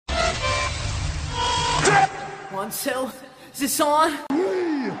1, 2. Is this on?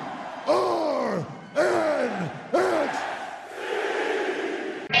 We are NXT.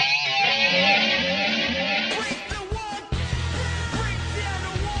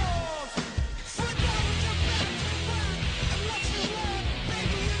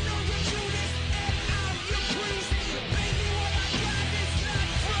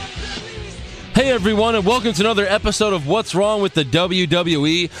 Hey everyone, and welcome to another episode of What's Wrong with the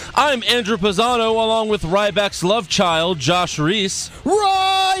WWE. I'm Andrew Pisano, along with Ryback's love child, Josh Reese.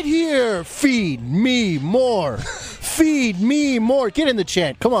 Right here! Feed me more! Feed me more! Get in the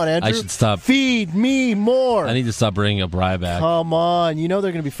chant. Come on, Andrew. I should stop. Feed me more! I need to stop bringing up Ryback. Come on. You know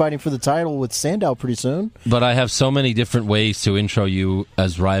they're going to be fighting for the title with Sandow pretty soon. But I have so many different ways to intro you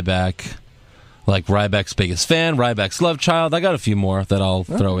as Ryback. Like Ryback's biggest fan, Ryback's love child. I got a few more that I'll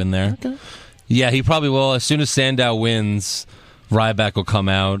throw in there. Okay. Yeah, he probably will. As soon as Sandow wins, Ryback will come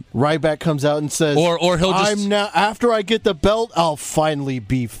out. Ryback comes out and says, or he'll just... I'm now, after I get the belt, I'll finally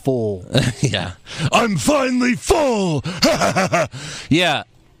be full. Yeah. I'm finally full! Yeah.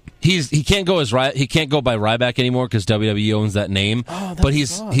 He can't go he can't go by Ryback anymore because WWE owns that name. Oh, that but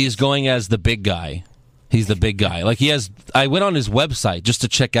sucks. he's going as the big guy. He's the big guy. Like I went on his website just to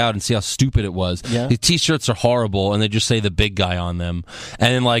check out and see how stupid it was. Yeah. His t-shirts are horrible, and they just say the big guy on them.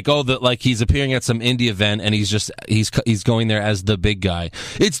 And then like he's appearing at some indie event, and he's going there as the big guy.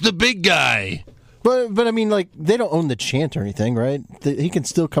 It's the big guy. But I mean, like, they don't own the chant or anything, right? He can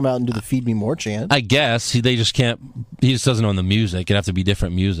still come out and do the Feed Me More chant. I guess they just can't. He just doesn't own the music. It'd have to be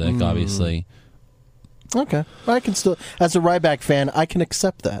different music, obviously. Okay, I can still, as a Ryback fan, I can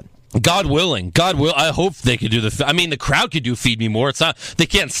accept that. God willing. I hope they could do the crowd could do Feed Me More. It's not. They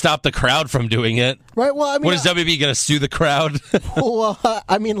can't stop the crowd from doing it. Right. Well, I mean, what is WWE going to sue the crowd? Well,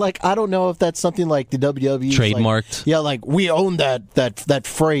 I mean, like, I don't know if that's something like the WWE trademarked. Like, like we own that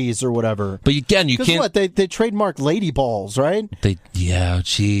phrase or whatever. But again, you can't. What they trademarked Lady Balls, right?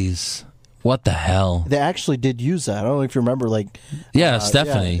 Jeez. What the hell? They actually did use that. I don't know if you remember, like,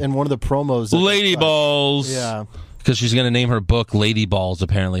 Stephanie in one of the promos. Lady Balls. Yeah. Because she's going to name her book Lady Balls,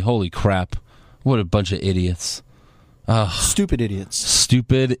 apparently. Holy crap. What a bunch of idiots. Stupid idiots.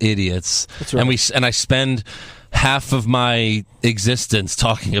 Stupid idiots. That's right. And I spend half of my existence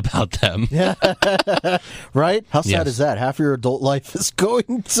talking about them. Yeah. Right? How sad Yes. is that? Half of your adult life is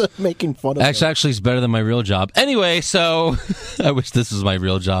going to making fun of them. Actually, it's better than my real job. Anyway, so I wish this was my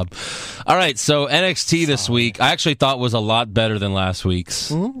real job. All right, so NXT this week, I actually thought was a lot better than last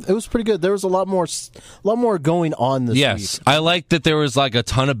week's. Mm-hmm. It was pretty good. There was a lot more going on this week. Yes, I liked that there was like a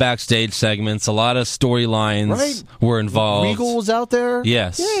ton of backstage segments, a lot of storylines were involved. Regal was out there.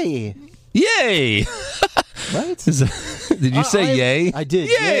 Yes. Yay. Yay! Right? Did you say yay? I did.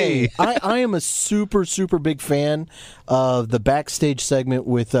 Yay! I am a super, super big fan of the backstage segment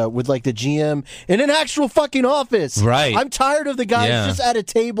with like the GM in an actual fucking office. Right. I'm tired of the guys just at a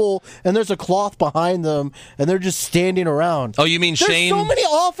table and there's a cloth behind them and they're just standing around. Oh, you mean There's Shane? so many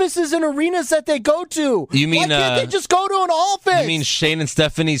offices and arenas that they go to. You mean, why can't they just go to an office? You mean Shane and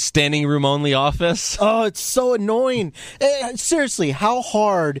Stephanie's standing room only office? Oh, it's so annoying. Seriously, how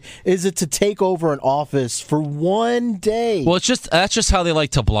hard is it to take over an office for one day? Well, that's just how they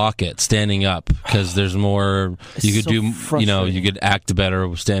like to block it, standing up, because there's more you could do. You could act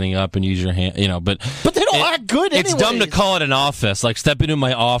better standing up and use your hand. But they don't act good. It's dumb to call it an office. Like, step into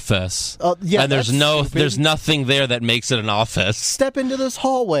my office. Yeah, and there's nothing there that makes it an office. Step into this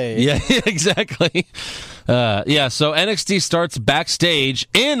hallway. Yeah, exactly. So NXT starts backstage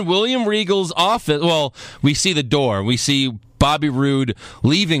in William Regal's office. Well, we see the door. We see Bobby Roode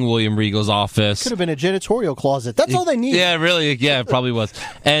leaving William Regal's office. Could have been a janitorial closet. That's all they need. Yeah, really. Yeah, it probably was.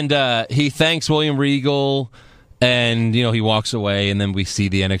 And he thanks William Regal, and he walks away. And then we see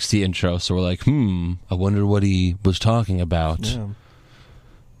the NXT intro. So we're like, I wonder what he was talking about. Yeah.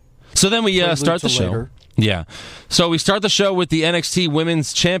 So then we start the show. Later. Yeah. So we start the show with the NXT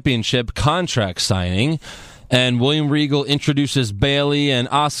Women's Championship contract signing. And William Regal introduces Bayley and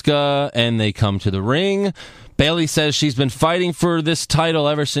Asuka, and they come to the ring. Bayley says she's been fighting for this title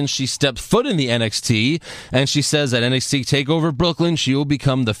ever since she stepped foot in the NXT, and she says at NXT TakeOver Brooklyn, she will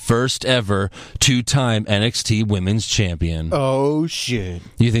become the first ever two-time NXT Women's Champion. Oh, shit.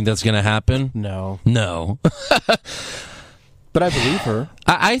 You think that's going to happen? No. But I believe her.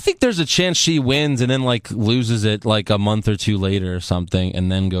 I think there's a chance she wins and then loses it a month or two later or something,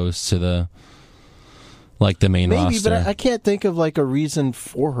 and then goes to the main roster. Maybe, but I can't think of a reason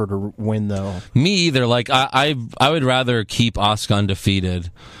for her to win though. Me either. I would rather keep Asuka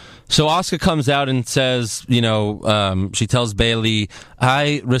undefeated. So Asuka comes out and says, she tells Bayley,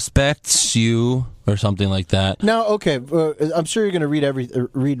 "I respect you," or something like that. Now, okay, I'm sure you're going to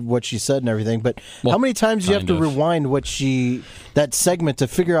read what she said and everything, but how many times do you have to rewind that segment to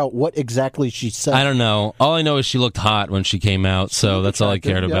figure out what exactly she said? I don't know. All I know is she looked hot when she came out, so that's all I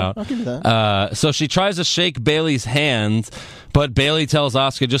cared about. I'll give you that. So she tries to shake Bayley's hand, but Bayley tells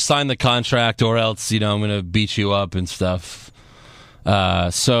Asuka, "Just sign the contract, or else, I'm going to beat you up and stuff."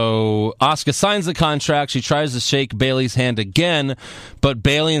 So Asuka signs the contract. She tries to shake Bayley's hand again, but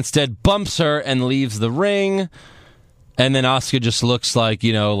Bayley instead bumps her and leaves the ring. And then Asuka just looks like,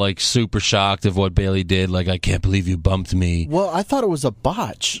 super shocked of what Bayley did. Like, "I can't believe you bumped me." Well, I thought it was a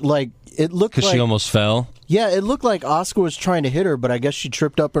botch. Like, it looked like... Because she almost fell? Yeah, it looked like Asuka was trying to hit her, but I guess she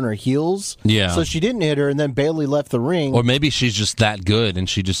tripped up on her heels. Yeah. So she didn't hit her, and then Bayley left the ring. Or maybe she's just that good, and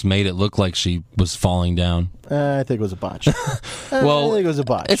she just made it look like she was falling down. I think it was a botch. Well, I think it was a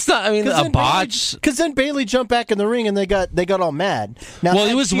botch. It's not, a botch. Because then Bayley jumped back in the ring, and they got all mad. Now, well,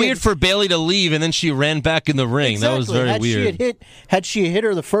 it was weird for Bayley to leave, and then she ran back in the ring. Exactly. That was very weird. Had she hit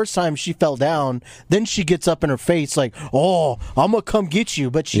her the first time, she fell down. Then she gets up in her face like, "Oh, I'm going to come get you,"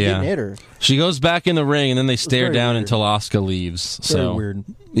 but she didn't hit her. She goes back in the ring, and then they stare down until Asuka leaves. Very weird.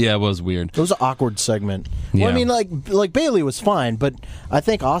 Yeah, it was weird. It was an awkward segment. Yeah. Well, I mean, like Bayley was fine, but I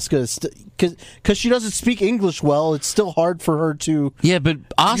think Asuka, because she doesn't speak English well, it's still hard for her to. Yeah, but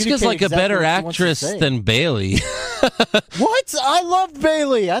Asuka's like a better actress than Bayley. What? I loved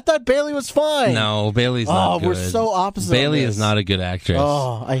Bayley. I thought Bayley was fine. No, Bayley's not good. We're so opposite. Bayley is not a good actress.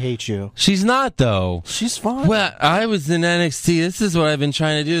 Oh, I hate you. She's not, though. She's fine. Well, I was in NXT. This is what I've been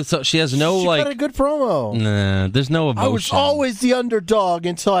trying to do. So she has no she got a good promo. Nah, there's no emotion. I was always the underdog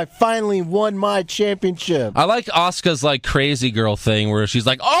until I finally won my championship. I like Asuka's crazy girl thing where she's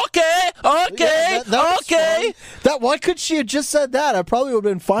like, "Okay, okay, that okay." Why could she have just said that? I probably would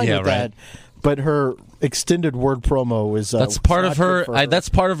have been fine with that. But her extended word promo is that's part of her. That's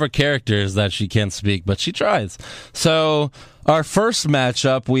part of her character is that she can't speak, but she tries. So our first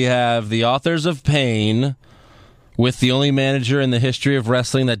matchup, we have the Authors of Pain with the only manager in the history of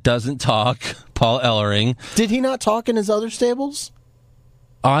wrestling that doesn't talk, Paul Ellering. Did he not talk in his other stables?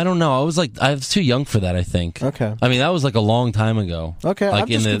 I don't know. I was too young for that, I think. Okay. I mean, that was a long time ago. Okay, I'm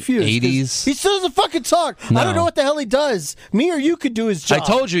just in confused. the 80s. He still doesn't fucking talk. No. I don't know what the hell he does. Me or you could do his job. I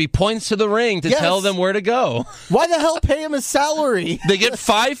told you, he points to the ring to tell them where to go. Why the hell pay him his salary? They get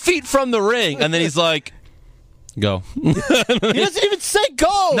 5 feet from the ring, and then he's like, "Go." He doesn't even say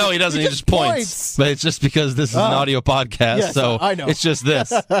go. No, he doesn't. He just points. But it's just because this is an audio podcast, yes, so I know. It's just this.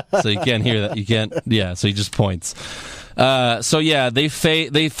 So you can't hear that. You can't. Yeah, so he just points.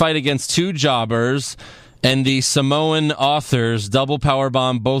 They fight against 2 jobbers, and the Samoan Authors double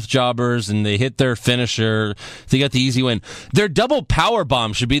powerbomb both jobbers, and they hit their finisher. They got the easy win. Their double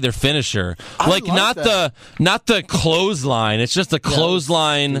powerbomb should be their finisher, not the clothesline. It's just a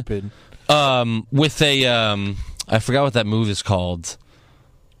clothesline. Stupid. With a I forgot what that move is called.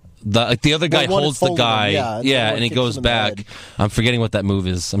 The other guy holds the guy, and he goes back. I'm forgetting what that move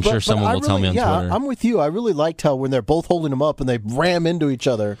is. I'm sure someone will tell me on Twitter. I'm with you. I really liked how when they're both holding him up and they ram into each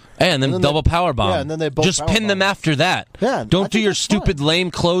other. And then double powerbomb. Yeah, and then they both just pin them after that. Yeah, don't do your stupid lame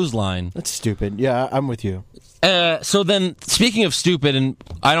clothesline. That's stupid. Yeah, I'm with you. So then, speaking of stupid, and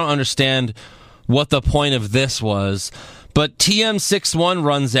I don't understand what the point of this was, but TM61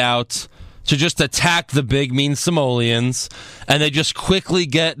 runs out to just attack the big mean Samoans, and they just quickly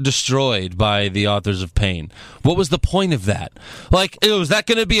get destroyed by the Authors of Pain. What was the point of that? Was that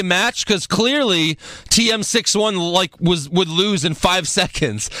going to be a match? Because clearly TM61 would lose in 5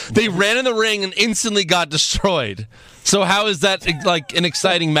 seconds. They ran in the ring and instantly got destroyed. So how is that an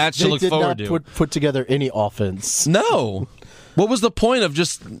exciting match to look forward to? They did not put together any offense. No. What was the point of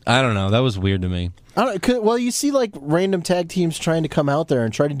just... I don't know. That was weird to me. Well, you see random tag teams trying to come out there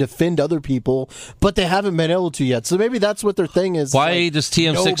and try to defend other people, but they haven't been able to yet. So maybe that's what their thing is. Why does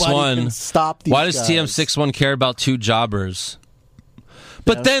TM61 stop these Why does guys? TM61 care about 2 jobbers?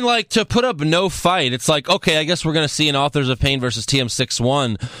 But then, to put up no fight, it's okay, I guess we're going to see an Authors of Pain versus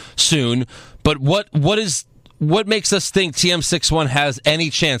TM61 soon. But what makes us think TM61 has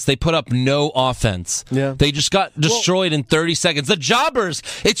any chance? They put up no offense. Yeah. They just got destroyed in 30 seconds. The jobbers,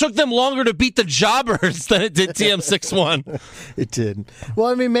 it took them longer to beat the jobbers than it did TM61. It did. Well,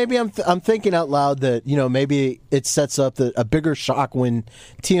 I mean, maybe I'm thinking out loud that, maybe it sets up a bigger shock when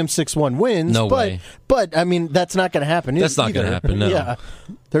TM61 wins. No way. But, I mean, that's not going to happen That's not going to happen, no. Yeah.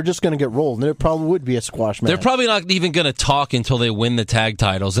 They're just going to get rolled, and it probably would be a squash match. They're probably not even going to talk until they win the tag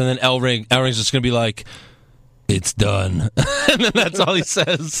titles, and then Elring's just going to be like, it's done. And then that's all he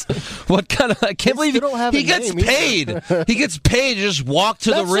says. What kind of... I can't believe he gets paid. He gets paid to just walk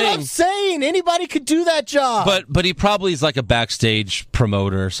to the ring. That's what I'm saying. Anybody could do that job. But he probably is like a backstage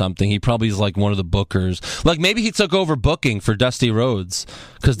promoter or something. He probably is like one of the bookers. Like maybe he took over booking for Dusty Rhodes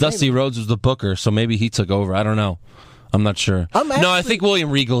because Dusty Rhodes was the booker, so maybe he took over. I don't know. I'm not sure. I think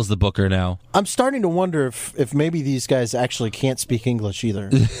William Regal is the booker now. I'm starting to wonder if maybe these guys actually can't speak English either.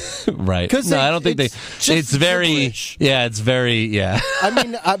 Right. No, I don't think they... It's very... Gibberish. Yeah, it's very... Yeah. I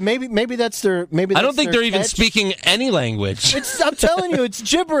mean, maybe that's their... I don't think they're even speaking any language. I'm telling you, it's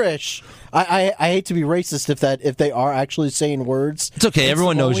gibberish. I hate to be racist if they are actually saying words. It's okay.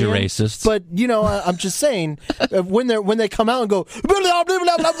 Everyone knows you're racist. But I'm just saying when they come out and go blah, blah,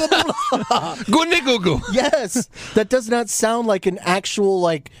 blah, blah, blah, blah. Yes, that does not sound like an actual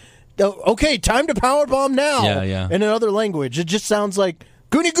okay, time to powerbomb now. Yeah. In another language, it just sounds like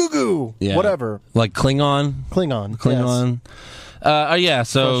goony goo goo. Yeah. Whatever. Like Klingon. Yes.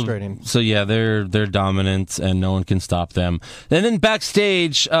 So yeah, they're dominant and no one can stop them. And then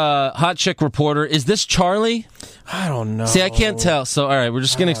backstage, hot chick reporter, is this Charlie? I don't know. See, I can't tell. So all right, we're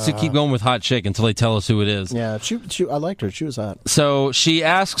just gonna keep going with hot chick until they tell us who it is. Yeah, I liked her. She was hot. So she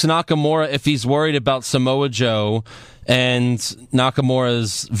asks Nakamura if he's worried about Samoa Joe, and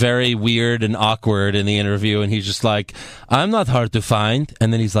Nakamura's very weird and awkward in the interview, and he's just like, "I'm not hard to find,"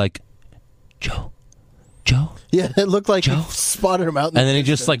 and then he's like, Joe. Yeah, it looked like he spotted him out. And then he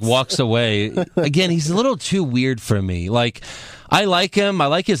just walks away. Again, he's a little too weird for me. I like him. I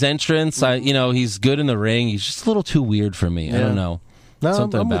like his entrance. He's good in the ring. He's just a little too weird for me. Yeah. I don't know. No,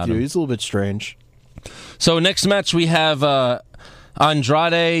 I'm with you. He's a little bit strange. So next match we have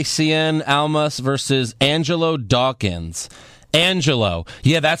Andrade Cien Almas versus Angelo Dawkins. Angelo.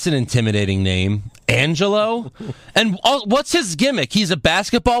 Yeah, that's an intimidating name. Angelo? And what's his gimmick? He's a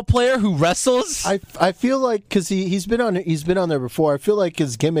basketball player who wrestles? I feel like, because he's been on there before, I feel like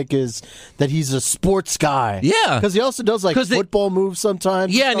his gimmick is that he's a sports guy. Yeah. Because he also does football moves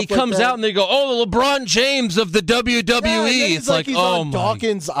sometimes. Yeah, and he comes out and they go, the LeBron James of the WWE. Yeah, it's like, he's oh on my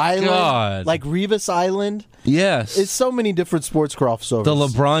Dawkins Island. God. Like Revis Island. Yes. It's so many different sports crossovers. The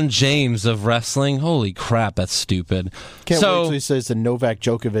LeBron James of wrestling. Holy crap, that's stupid. Can't wait till he says the Novak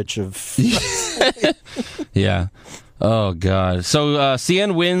Djokovic of... Yeah. Oh, God. So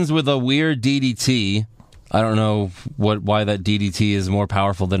Cien wins with a weird DDT. I don't know why that DDT is more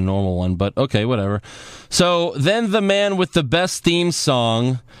powerful than a normal one, but okay, whatever. So then the man with the best theme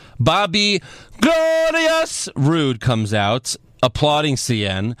song, Bobby Glorious Rude, comes out, applauding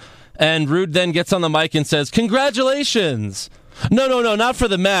Cien. And Rude then gets on the mic and says, "Congratulations!" No, not for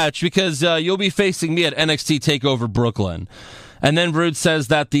the match, because you'll be facing me at NXT TakeOver Brooklyn. And then Rude says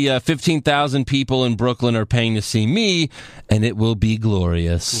that the 15,000 people in Brooklyn are paying to see me, and it will be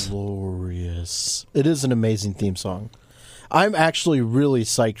glorious. Glorious. It is an amazing theme song. I'm actually really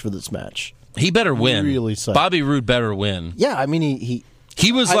psyched for this match. He better win. Really psyched. Bobby Roode better win. Yeah, I mean,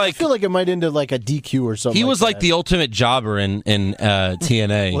 he was I feel like it might end up like a DQ or something. He was like the ultimate jobber in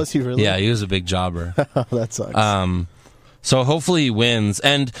TNA. Was he really? Yeah, he was a big jobber. That sucks. So hopefully he wins.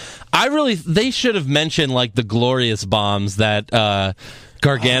 And they should have mentioned the glorious bombs that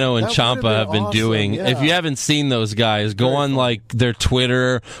Gargano and Ciampa have been doing. Yeah. If you haven't seen those guys, go on their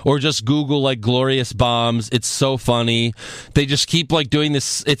Twitter or just Google glorious bombs. It's so funny. They just keep doing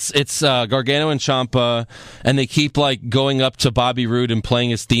this. It's Gargano and Ciampa, and they keep going up to Bobby Roode and playing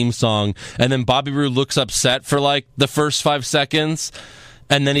his theme song, and then Bobby Roode looks upset for the first 5 seconds.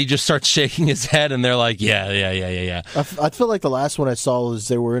 And then he just starts shaking his head, and they're like, "Yeah." I feel like the last one I saw was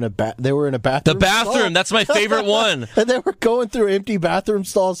they were in a bathroom. The bathroom, stall. That's my favorite one. And they were going through empty bathroom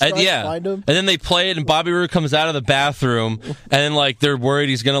stalls trying to find him. And then they play it, and Bobby Roode comes out of the bathroom, and then they're worried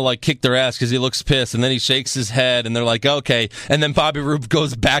he's gonna kick their ass because he looks pissed. And then he shakes his head, and they're like, "Okay." And then Bobby Roode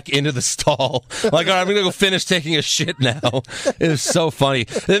goes back into the stall, all right, I'm gonna go finish taking a shit now. It was so funny.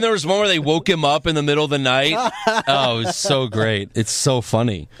 Then there was one where they woke him up in the middle of the night. Oh, it was so great. It's so funny.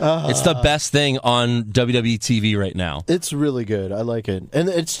 It's the best thing on WWE TV right now. It's really good. I like it, and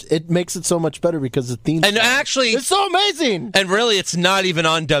it makes it so much better because the theme. And actually, it's so amazing. And really, it's not even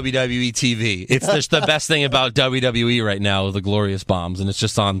on WWE TV. It's just the best thing about WWE right now, the glorious bombs, and it's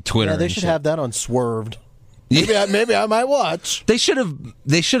just on Twitter. Yeah, they should have that on Swerved. Maybe I might watch. They should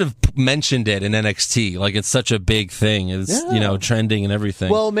have mentioned it in NXT. It's such a big thing. It's trending and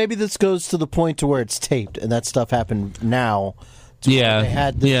everything. Well, maybe this goes to the point to where it's taped, and that stuff happened now. Yeah, they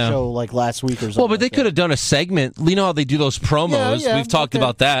had this show last week or something. Well, but they could have done a segment. You know how they do those promos? Yeah, we've talked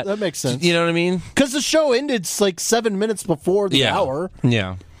about that. That makes sense. You know what I mean? Because the show ended 7 minutes before the hour.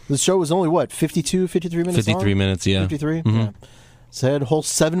 Yeah. The show was only 53 minutes 53 long? minutes, yeah. 53? Mm-hmm. Yeah. So they had a whole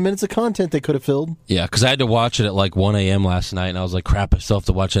 7 minutes of content they could have filled. Yeah, because I had to watch it at like 1 a.m. last night, and I was like, crap, I still have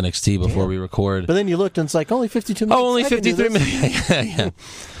to watch NXT before we record. But then you looked, and it's like, only 52 minutes. Oh, only 53 minutes. Yeah.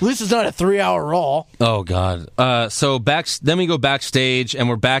 At least it's not a 3-hour Raw. Oh, God. Then we go backstage, and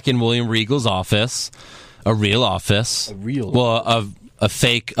we're back in William Regal's office. A real office. Well,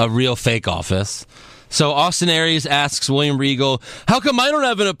 a real fake office. So Austin Aries asks William Regal, how come I don't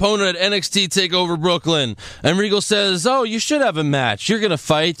have an opponent at NXT TakeOver Brooklyn? And Regal says, oh, you should have a match. You're going to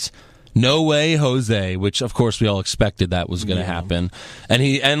fight No Way Jose, which of course we all expected that was going to happen. And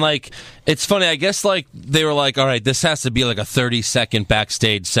it's funny, I guess like they were like, all right, this has to be like a 30-second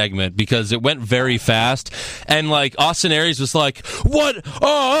backstage segment because it went very fast. And like Austin Aries was like, what?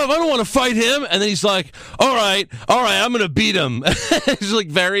 Oh, I don't want to fight him. And then he's like, all right, I'm going to beat him. He's like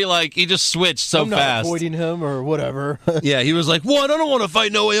very like, he just switched so fast. I'm not avoiding him or whatever. Yeah, he was like, what? I don't want to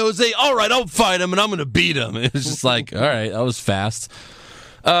fight No Way Jose. All right, I'll fight him and I'm going to beat him. It was just like, all right, that was fast.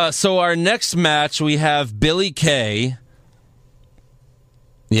 So our next match, we have Billie Kay.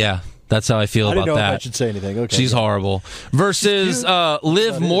 Yeah, that's how I feel about that. I didn't know if I should say anything. Okay, she's horrible. Versus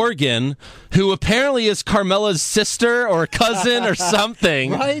Liv Morgan, who apparently is Carmella's sister or cousin or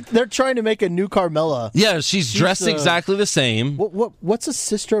something. Right? They're trying to make a new Carmella. Yeah, she's dressed exactly the same. What's a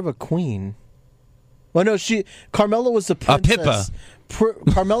sister of a queen? Well, no, Carmella was the princess.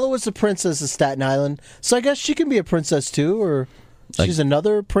 Carmella was the princess of Staten Island, so I guess she can be a princess too, or... She's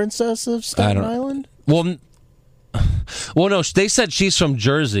another princess of Staten Island? Well, no, they said she's from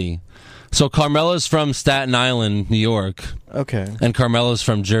Jersey. So Carmella's from Staten Island, New York. Okay. And Carmella's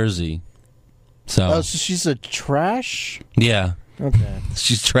from Jersey. So she's a trash? Yeah. Okay.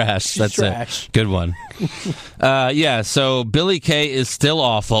 She's trash. That's trash. It. Good one. So Billie Kay is still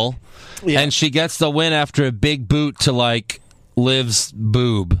awful. Yeah. And she gets the win after a big boot to, like, Liv's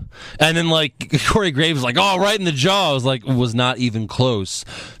boob. And then like Corey Graves was like, oh, right in the jaw. I was like, was not even close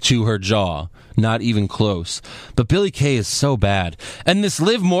to her jaw. Not even close. But Billie Kay is so bad. And this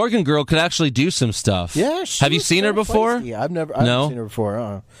Liv Morgan girl could actually do some stuff. Yeah. Have you seen her before? Yeah, I haven't seen her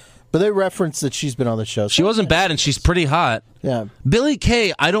before. But they reference that she's been on the show. She wasn't bad, and she's pretty hot. Yeah. Billie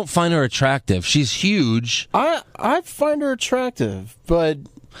Kay, I don't find her attractive. She's huge. I find her attractive, but...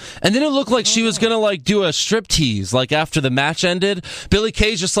 And then it looked like she was going to, like, do a striptease, like, after the match ended. Billie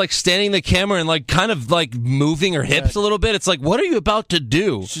Kay's just, like, standing the camera and, like, kind of, like, moving her hips a little bit. It's like, what are you about to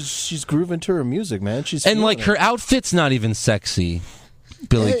do? She's grooving to her music, man. And, like, her outfit's not even sexy,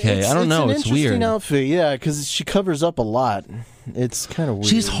 Billie Kay. I don't know. It's weird. It's an interesting outfit, yeah, because she covers up a lot. It's kind of weird.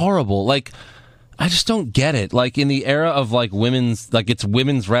 She's horrible. Like... I just don't get it. Like, in the era of, like, it's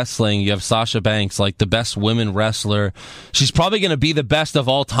women's wrestling, you have Sasha Banks, like, the best women wrestler. She's probably going to be the best of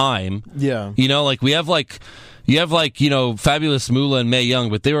all time. Yeah. You know, like, you have, Fabulous Moolah and Mae Young,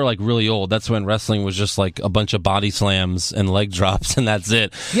 but they were, like, really old. That's when wrestling was just, like, a bunch of body slams and leg drops, and that's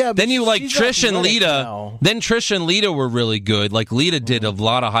it. Yeah, then you, like, Trish and Lita. Now. Then Trish and Lita were really good. Like, Lita did a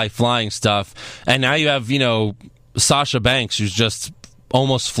lot of high-flying stuff. And now you have, Sasha Banks, who's just...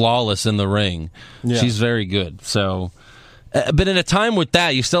 almost flawless in the ring. Yeah. She's very good. So, but in a time with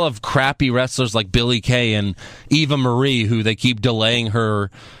that, you still have crappy wrestlers like Billie Kay and Eva Marie, who they keep delaying her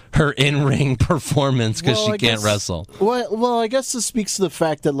in-ring performance because she can't wrestle. Well, I guess this speaks to the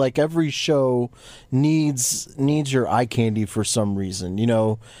fact that like every show needs your eye candy for some reason.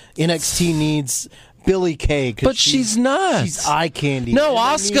 NXT needs Billie Kay, but she's not. She's eye candy. No,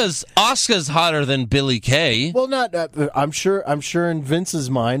 Asuka's hotter than Billie Kay. Well, not. I'm sure in Vince's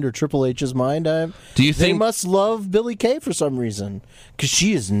mind or Triple H's mind, do you think they must love Billie Kay for some reason? Because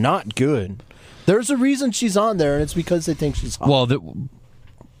she is not good. There's a reason she's on there, and it's because they think she's hot. Well,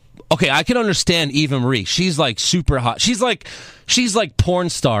 okay, I can understand Eva Marie. She's like super hot. She's like porn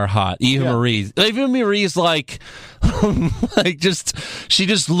star hot. Eva Marie. Eva Marie's like she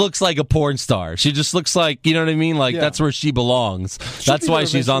just looks like a porn star. She just looks like, you know what I mean? Like that's where she belongs. That's why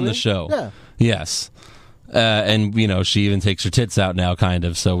she's on the show. Yeah. Yes. And she even takes her tits out now, kind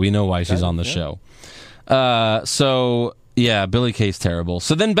of. So we know why she's on the show. So. Yeah, Billie Kay's terrible.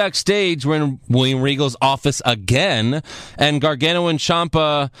 So then backstage, we're in William Regal's office again, and Gargano and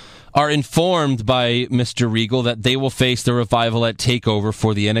Ciampa are informed by Mr. Regal that they will face the Revival at TakeOver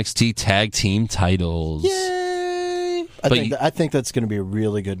for the NXT Tag Team titles. Yay! I think that's going to be a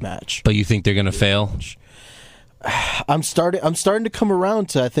really good match. But you think they're going to fail? I'm starting to come around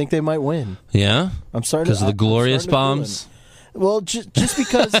to I think they might win. Yeah? I'm starting because of the glorious bombs? Well, just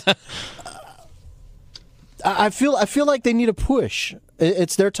because... I feel like they need a push.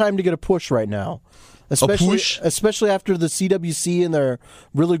 It's their time to get a push right now, especially after the CWC and their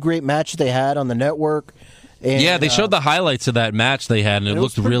really great match they had on the network. And, they showed the highlights of that match they had, and it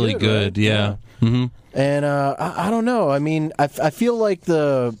looked really good. Right? Yeah. Mm-hmm. And I don't know. I mean, I feel like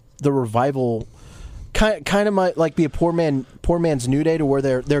the revival kind of might like be a poor man's New Day, to where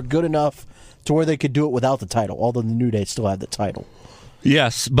they're good enough to where they could do it without the title, although the New Day still had the title.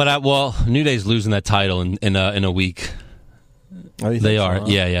 Yes, but New Day's losing that title in a week. Oh, they are. So, huh?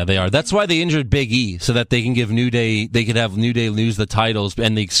 Yeah, they are. That's why they injured Big E, so that they can give New Day. They could have New Day lose the titles,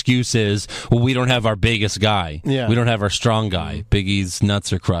 and the excuse is, well, we don't have our biggest guy. Yeah. We don't have our strong guy. Big E's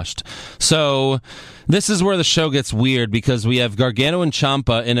nuts are crushed. So this is where the show gets weird, because we have Gargano and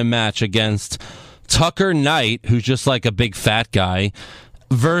Ciampa in a match against Tucker Knight, who's just like a big fat guy,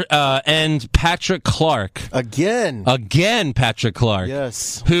 and Patrick Clark. Again, Patrick Clark.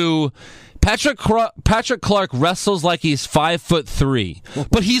 Yes. Who... Patrick Clark wrestles like he's 5'3",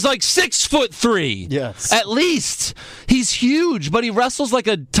 but he's like 6'3". Yes, at least he's huge, but he wrestles like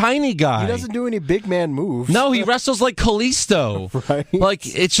a tiny guy. He doesn't do any big man moves. No, he wrestles like Kalisto. Right? Like,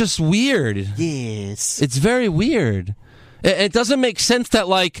 it's just weird. Yes, it's very weird. It doesn't make sense that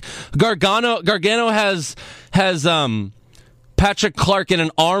like Gargano has Patrick Clark in an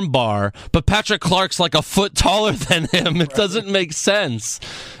armbar, but Patrick Clark's like a foot taller than him. It doesn't make sense.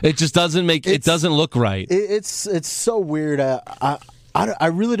 It just doesn't make. It doesn't look right. It's so weird. I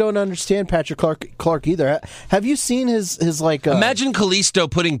really don't understand Patrick Clark either. Have you seen his like? Imagine Kalisto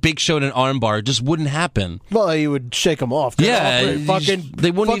putting Big Show in an armbar. It just wouldn't happen. Well, he would shake him off. Yeah, they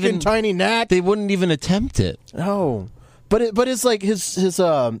wouldn't even tiny gnat. They wouldn't even attempt it. No. But it's like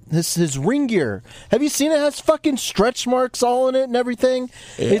his ring gear. Have you seen it? Has fucking stretch marks all in it and everything.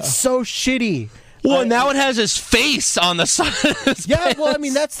 Yeah. It's so shitty. Well, now it has his face on the side of his pants. Well, I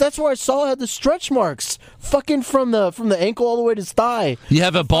mean that's where I saw it had the stretch marks, fucking from the ankle all the way to his thigh. You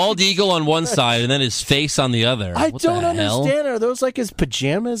have a bald eagle on one side and then his face on the other. I don't understand. Are those like his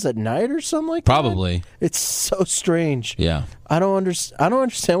pajamas at night or something like that? Probably. It's so strange. Yeah. I don't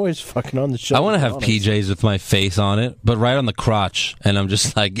understand why he's fucking on the show. I want to have PJs with my face on it, but right on the crotch, and I'm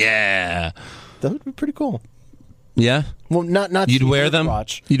just like, yeah. That would be pretty cool. Yeah. Well, not you'd wear them.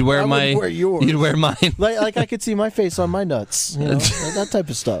 Crotch. You'd wear I would wear yours. You'd wear mine. like I could see my face on my nuts. You know, that type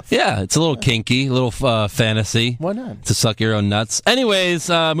of stuff. Yeah, it's a little kinky, a little fantasy. Why not? To suck your own nuts. Anyways,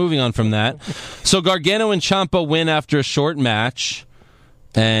 moving on from that. So Gargano and Ciampa win after a short match,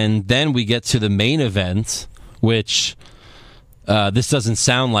 and then we get to the main event, which this doesn't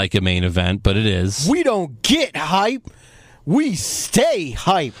sound like a main event, but it is. We don't get hype. We stay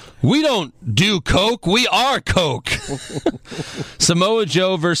hype. We don't do coke. We are coke. Samoa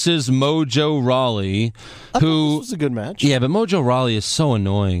Joe versus Mojo Rawley. I thought this was a good match. Yeah, but Mojo Rawley is so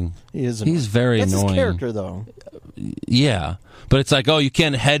annoying. He is annoying. He's very That's annoying. His character, though. Yeah, but it's like, oh, you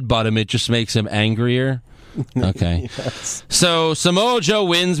can't headbutt him. It just makes him angrier. Okay. Yes. So Samoa Joe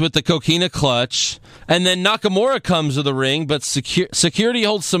wins with the Coquina Clutch, and then Nakamura comes to the ring, but security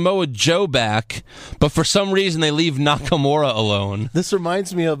holds Samoa Joe back, but for some reason they leave Nakamura alone. This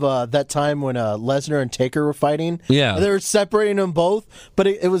reminds me of that time when Lesnar and Taker were fighting. Yeah. They were separating them both, but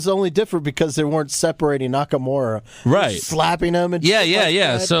it was only different because they weren't separating Nakamura. Right. Slapping him and yeah.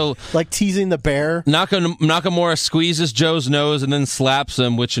 that. So like teasing the bear. Nakamura squeezes Joe's nose and then slaps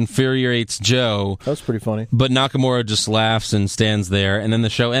him, which infuriates Joe. That was pretty funny. But Nakamura just laughs and stands there, and then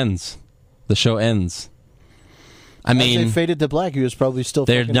the show ends. I mean, as they faded to black, he was probably still.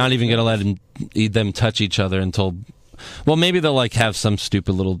 They're not even going to let them touch each other until. Well, maybe they'll like have some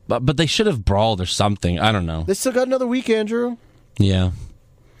stupid little. But they should have brawled or something. I don't know. They still got another week, Andrew. Yeah.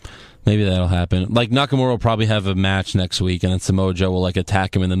 Maybe that'll happen. Like, Nakamura will probably have a match next week, and then Samoa Joe will like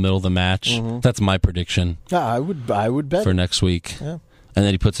attack him in the middle of the match. Mm-hmm. That's my prediction. I would bet for next week. Yeah. And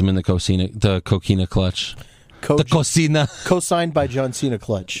then he puts him in the Coquina Clutch. The Cocina. Co-signed by John Cena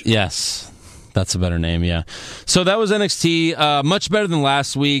Clutch. Yes. That's a better name, yeah. So that was NXT. Much better than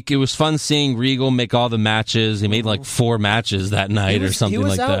last week. It was fun seeing Regal make all the matches. He made like 4 matches that night or something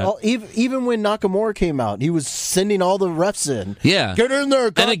like that. Even when Nakamura came out, he was sending all the refs in. Yeah. Get in there,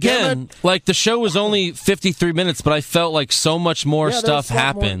 and again, like the show was only 53 minutes, but I felt like so much more stuff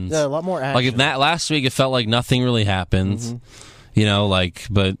happened. A lot more action. Like in that last week, it felt like nothing really happened. Mm-hmm. You know, like,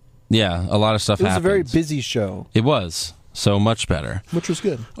 but yeah, a lot of stuff happened. It was a very busy show. It was. So much better. Which was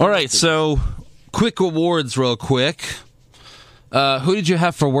good. All right, so quick awards real quick. Who did you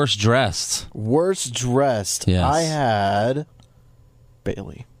have for worst dressed? Worst dressed? Yes. I had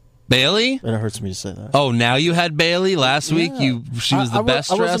Bayley. Bayley? And it hurts me to say that. Oh, now you had Bayley? Last week she was the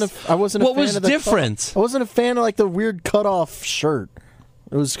best dressed? I wasn't a what fan was of different? I wasn't a fan of like the weird cutoff shirt.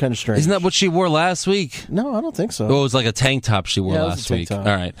 It was kind of strange. Isn't that what she wore last week? No, I don't think so. Oh, it was like a tank top she wore last week. Top.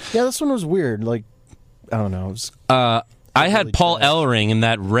 All right. Yeah, this one was weird. Like, I don't know. It was... I had Paul Ellering in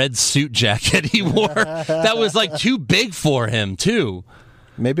that red suit jacket he wore. That was like too big for him, too.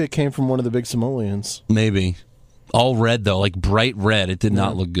 Maybe it came from one of the big Samoans. Maybe. All red, though, like bright red. It did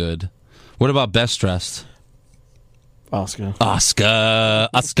not look good. What about best dressed? Oscar.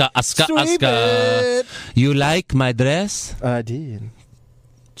 You like my dress? I did.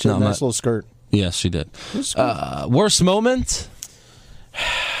 She had a nice little skirt. Yes, she did. Worst moment?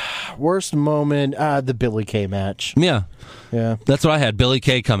 Worst moment, the Billy Kay match. Yeah. Yeah. That's what I had. Billy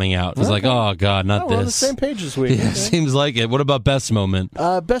Kay coming out. It was like, oh, God, not this. We're on the same page this week. Yeah, okay. Seems like it. What about best moment?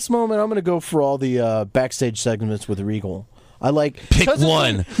 Best moment, I'm going to go for all the backstage segments with Regal. I like... Pick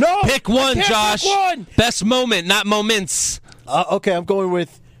one. No! Pick one, Josh. Pick one! Best moment, not moments. Okay, I'm going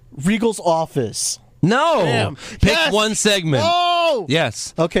with Regal's office. No. Damn. Pick one segment. Oh!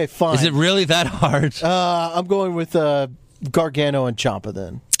 Yes. Okay, fine. Is it really that hard? I'm going with Gargano and Ciampa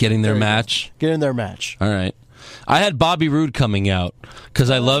then. Getting their match? Getting their match. All right. I had Bobby Roode coming out because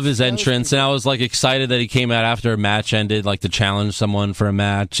I love his entrance, and I was like excited that he came out after a match ended, like to challenge someone for a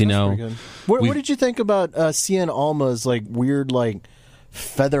match. You know, what did you think about Cien Alma's like weird like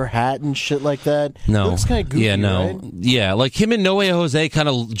feather hat and shit like that? No, it looks kind of goofy. Yeah, no, right? Yeah, like him and Noe Jose kind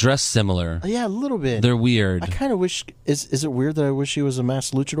of dress similar. Yeah, a little bit. They're weird. I kind of wish. Is it weird that I wish he was a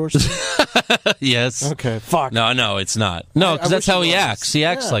masked luchador? Yes. Okay. Fuck. No, it's not. No, because that's how he acts. He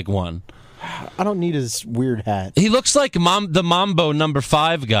acts like one. I don't need his weird hat. He looks like the Mambo number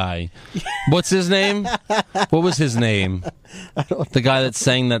 5 guy. What's his name? What was his name? The guy that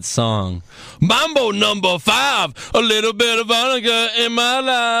sang that song. Mambo number 5. A little bit of Monica in my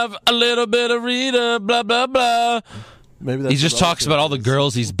life. A little bit of Rita. Blah, blah, blah. Maybe that's he just talks about all the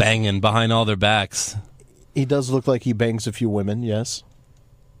girls he's banging behind all their backs. He does look like he bangs a few women, yes.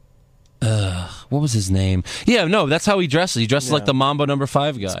 What was his name? Yeah, no, that's how he dresses. He dresses like the Mambo number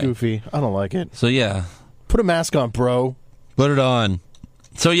 5 guy. It's goofy. I don't like it. So, yeah. Put a mask on, bro. Put it on.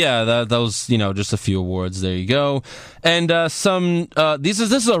 So, yeah, that was, just a few awards. There you go. And this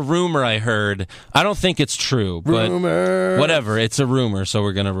is a rumor I heard. I don't think it's true. But rumor. Whatever. It's a rumor, so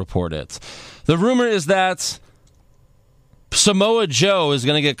we're going to report it. The rumor is that Samoa Joe is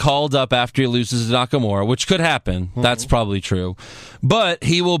going to get called up after he loses to Nakamura, which could happen. Mm-hmm. That's probably true. But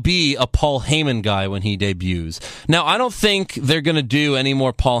he will be a Paul Heyman guy when he debuts. Now, I don't think they're going to do any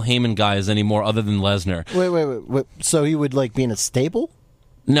more Paul Heyman guys anymore other than Lesnar. Wait. So he would, be in a stable?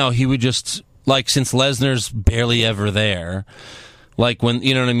 No, he would just, since Lesnar's barely ever there, when,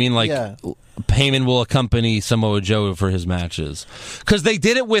 you know what I mean? Heyman will accompany Samoa Joe for his matches. Because they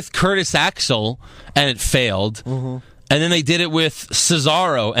did it with Curtis Axel, and it failed. Mm-hmm. And then they did it with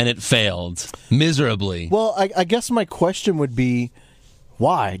Cesaro, and it failed miserably. Well, I guess my question would be,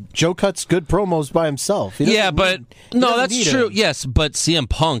 why? Joe cuts good promos by himself. Yeah, but no, that's true. Yes, but CM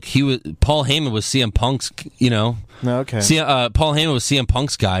Punk, Paul Heyman was CM Punk's, Okay. Paul Heyman was CM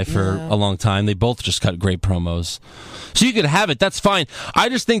Punk's guy for a long time. They both just cut great promos. So you could have it. That's fine. I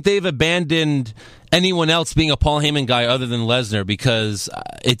just think they've abandoned anyone else being a Paul Heyman guy other than Lesnar because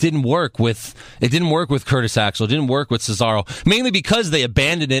it didn't work with Curtis Axel. It didn't work with Cesaro. Mainly because they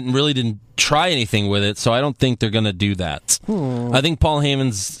abandoned it and really didn't try anything with it. So I don't think they're going to do that. I think Paul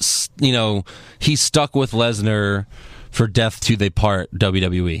Heyman's, he's stuck with Lesnar for death till they part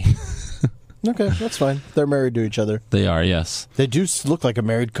WWE. Okay, that's fine. They're married to each other. They are, yes. They do look like a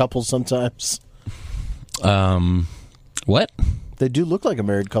married couple sometimes. What? They do look like a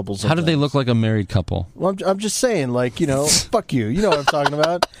married couple sometimes. How do they look like a married couple? Well, I'm just saying, fuck you. You know what I'm talking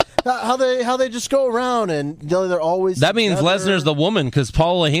about. How they just go around and they're always That means together. Lesnar's the woman because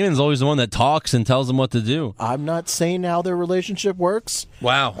Paul Heyman's always the one that talks and tells them what to do. I'm not saying how their relationship works.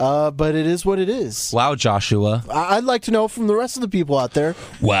 Wow. But it is what it is. Wow, Joshua. I'd like to know from the rest of the people out there.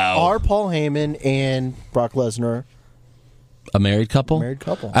 Wow. Are Paul Heyman and Brock Lesnar a married couple? Married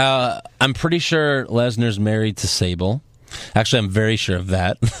couple. I'm pretty sure Lesnar's married to Sable. Actually, I'm very sure of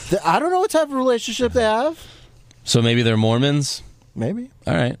that. I don't know what type of relationship they have. So maybe they're Mormons? Maybe.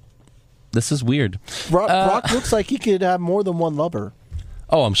 All right. This is weird. Brock looks like he could have more than one lover.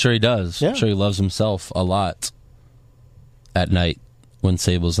 Oh, I'm sure he does. Yeah. I'm sure he loves himself a lot at night when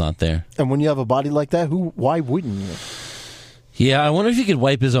Sable's not there. And when you have a body like that, why wouldn't you? Yeah, I wonder if he could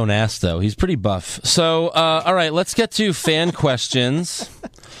wipe his own ass, though. He's pretty buff. So, all right, let's get to fan questions.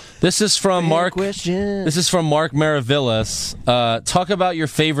 This is from Mark. This is from Mark Maravillas. Talk about your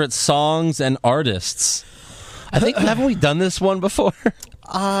favorite songs and artists. I think haven't we done this one before?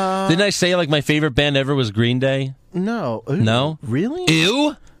 Didn't I say my favorite band ever was Green Day? No. Ooh, no. Really?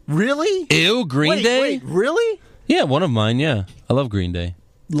 Ew. Really? Ew. Green Day. Wait. Really? Yeah, one of mine. Yeah, I love Green Day.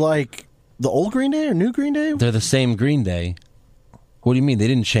 Like the old Green Day or new Green Day? They're the same Green Day. What do you mean they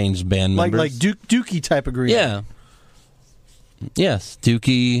didn't change band members? Like Dookie type of Green Day? Yeah. Yes,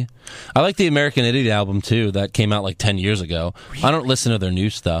 Dookie. I like the American Idiot album, too. That came out like 10 years ago. Really? I don't listen to their new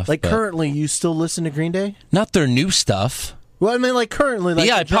stuff. Like, currently, you still listen to Green Day? Not their new stuff. Well, I mean, like, currently. Like,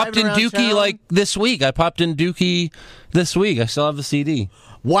 yeah, I popped in Dookie, town? Like, this week. I still have the CD.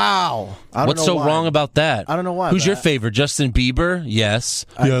 Wow. What's so wrong about that? I don't know why. Who's your favorite? Justin Bieber? Yes.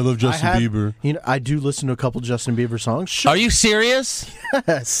 I love Justin Bieber. You know, I do listen to a couple Justin Bieber songs. Sure. Are you serious?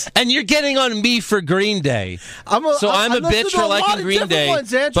 Yes. And you're getting on me for Green Day. I'm a bitch for liking Green Day,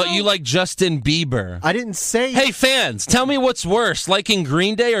 but you like Justin Bieber. I didn't say... Hey, fans, tell me what's worse, liking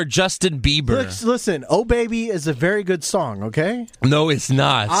Green Day or Justin Bieber? Listen, Oh Baby is a very good song, okay? No, it's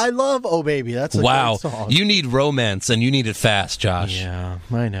not. I love Oh Baby. That's a great song. You need romance, and you need it fast, Josh. Yeah.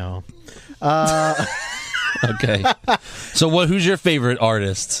 I know. Okay. So who's your favorite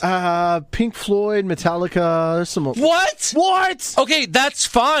artist? Pink Floyd, Metallica. There's some. What? Okay, that's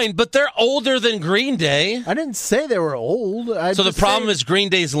fine, but they're older than Green Day. I didn't say they were old. So the problem is Green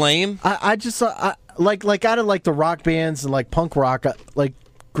Day's lame? I just like out of like the rock bands and like punk rock, like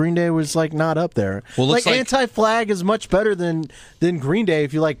Green Day was like not up there. Well, like Anti-Flag is much better than Green Day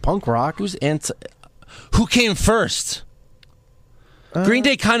if you like punk rock. Who came first? Green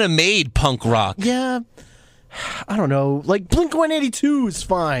Day kind of made punk rock. Yeah. I don't know. Like Blink-182 is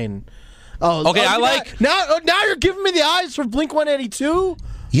fine. Oh, okay. Now you're giving me the eyes for Blink-182?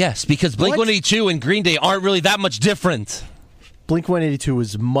 Yes, because Blink-182 and Green Day aren't really that much different. Blink-182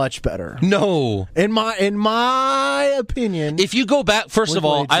 is much better. No, in my opinion. If you go back, first of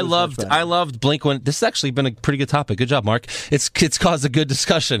all, I loved Blink-1. This has actually been a pretty good topic. Good job, Mark. It's caused a good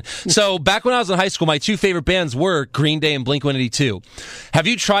discussion. So back when I was in high school, my two favorite bands were Green Day and Blink-182. Have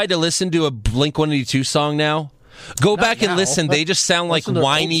you tried to listen to a Blink-182 song now? Go back and listen. They just sound like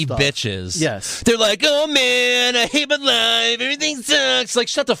whiny bitches. Yes. They're like, oh man, I hate my life. Everything sucks. Like,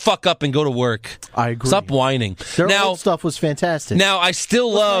 shut the fuck up and go to work. I agree. Stop whining. Their old stuff was fantastic. Now, I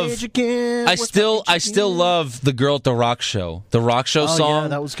still love the girl at the rock show. The rock show song. Yeah,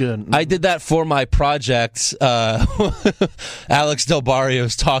 that was good. I did that for my project. Alex Del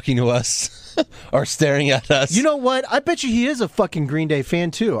Barrio's talking to us. Or staring at us. You know what? I bet you he is a fucking Green Day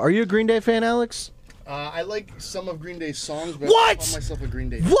fan, too. Are you a Green Day fan, Alex? I like some of Green Day's songs, but what? I call myself a Green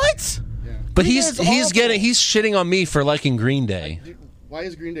Day fan. What? Yeah. But he's shitting on me for liking Green Day. Why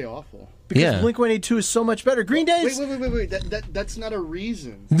is Green Day awful? Because Blink-182 is so much better. Green Day. Wait. That's not a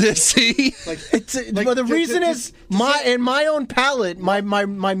reason. See, the reason is in my own palette,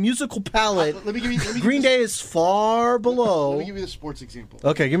 my musical palette. Let me give you. Green Day is far below. Let me give you the sports example.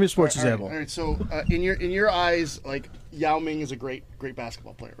 Okay, give me a sports example. All right. So in your eyes, like Yao Ming is a great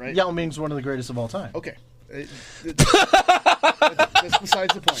basketball player, right? Yao Ming's one of the greatest of all time. Okay. That's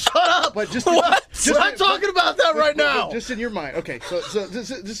besides the point. Shut up! But I'm not talking about that right now. Just in your mind. Okay, so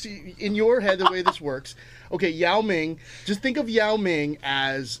just in your head, the way this works. Okay, Yao Ming. Just think of Yao Ming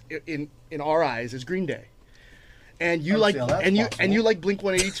as in our eyes as Green Day, and you like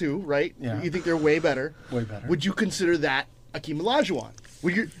Blink-182, right? Yeah. You think they're way better. Way better. Would you consider that Akeem Olajuwon?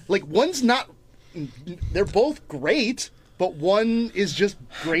 Would you like one's not? They're both great. But one is just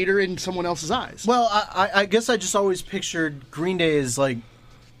greater in someone else's eyes. Well, I guess I just always pictured Green Day as like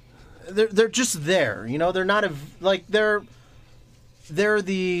they're just there, you know. They're not they're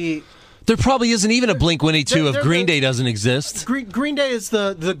the. There probably isn't even a Blink-182 if Green Day doesn't exist. Green Day is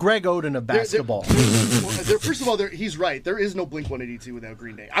the Greg Oden of basketball. First of all, he's right. There is no Blink-182 without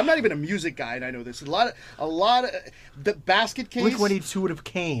Green Day. I'm not even a music guy, and I know this. A lot of the basket case. Blink-182 would have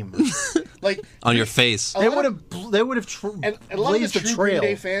came like on your face. They would have and a lot of the true trail. Green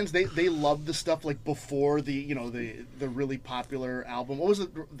Day fans, they love the stuff like before the really popular album. What was the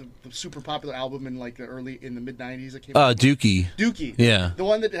super popular album in like in the mid '90s that came out? Dookie. Dookie. Yeah. The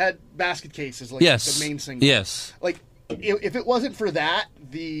one that had basket cases, like the main single. Yes. Like, if it wasn't for that,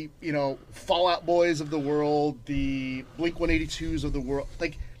 the Fall Out Boys of the world, the Blink-182s of the world,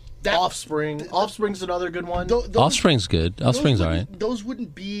 like that. Offspring's another good one. Offspring's good. Offspring's all right. Those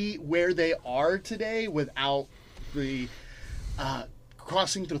wouldn't be where they are today without the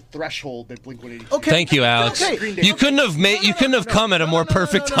crossing the threshold that Blink-182. Okay. Thank you, Alex. Okay. You couldn't have come at a more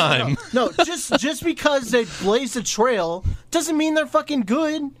perfect time. No, just because they blazed a trail doesn't mean they're fucking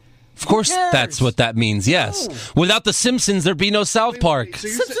good. Of course, that's what that means, yes. No. Without The Simpsons, there'd be no South Park. So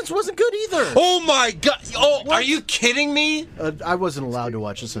Simpsons wasn't good either. Oh, my God. Oh, are you kidding me? I wasn't allowed to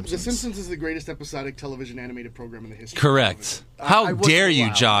watch The Simpsons. The Simpsons is the greatest episodic television animated program in the history. Correct. How dare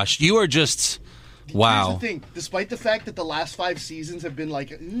you, Josh? You are just Wow. Here's the thing. Despite the fact that the last 5 seasons have been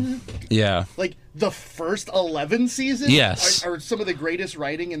like... Yeah. Like, the first 11 seasons Yes. are some of the greatest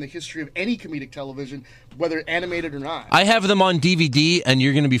writing in the history of any comedic television, whether animated or not. I have them on DVD, and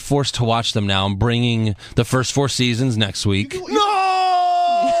you're going to be forced to watch them now. I'm bringing the first 4 seasons next week. You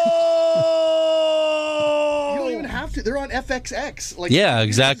don't even have to. They're on FXX. Like, Yeah, you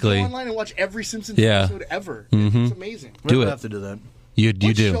exactly. can just go online and watch every Simpsons episode ever. It's amazing. Do it. have to do that. You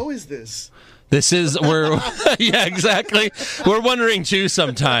What do. show is this? This is yeah, exactly. We're wondering too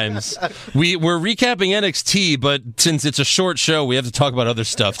sometimes. We're recapping NXT, but since it's a short show, we have to talk about other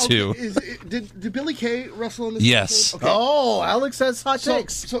stuff too. Did Billy Kay wrestle in this Yes. episode? Okay. Oh, Alex has hot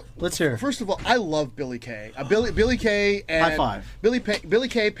takes. So Let's hear. First of all, I love Billy Kay. Billy Kay and High five. Billy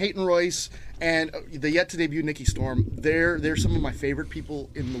Kay, Peyton Royce, and the yet to debut Nikki Storm. They're some of my favorite people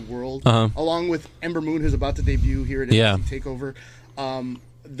in the world, along with Ember Moon, who's about to debut here at NXT Takeover.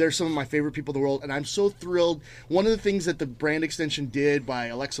 They're some of my favorite people in the world, and I'm so thrilled. One of the things that the brand extension did by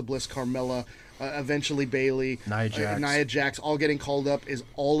Alexa Bliss, Carmella, eventually Bayley, Nia Jax, all getting called up, is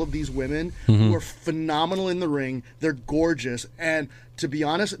all of these women who are phenomenal in the ring. They're gorgeous, and to be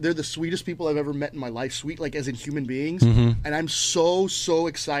honest, they're the sweetest people I've ever met in my life. Sweet, like as in human beings, and I'm so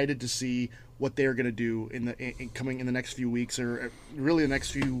excited to see what they're going to do coming in the next few weeks, or really the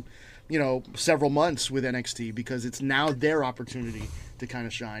next few, several months with NXT, because it's now their opportunity to kind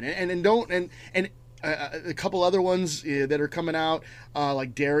of shine. And a couple other ones that are coming out,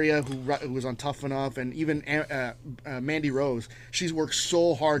 like Daria, who was on Tough Enough, and even Mandy Rose. She's worked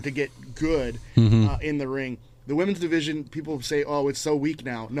so hard to get good in the ring. The women's division, people say, "Oh, it's so weak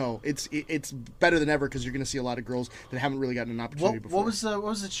now." No, it's better than ever, because you're going to see a lot of girls that haven't really gotten an opportunity before. What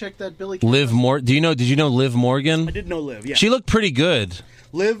was the chick that Billy? Liv Morgan. Did you know Liv Morgan? I did know Liv. Yeah, She looked pretty good.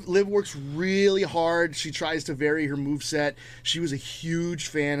 Liv works really hard. She tries to vary her moveset. She was a huge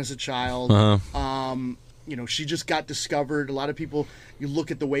fan as a child. She just got discovered. A lot of people, you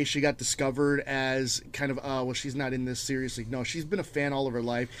look at the way she got discovered as kind of, well, she's not in this seriously. No, she's been a fan all of her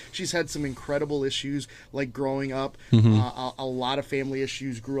life. She's had some incredible issues, like growing up. A lot of family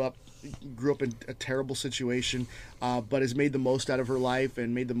issues. Grew up in a terrible situation, but has made the most out of her life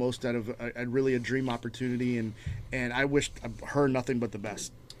and made the most out of a dream opportunity. And I wish her nothing but the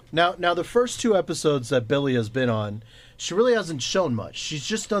best. Now the first 2 episodes that Billy has been on, she really hasn't shown much. She's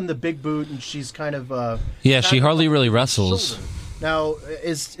just done the big boot, and she's kind of she hardly really wrestles. Shoulder. Now,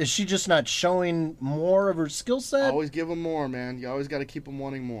 is she just not showing more of her skill set? Always give them more, man. You always got to keep them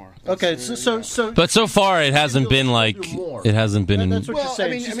wanting more. Okay, so but so far it hasn't been like it hasn't been. That's what you're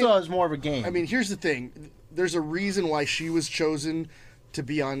saying. She still has more of a game. I mean, here's the thing. There's a reason why she was chosen to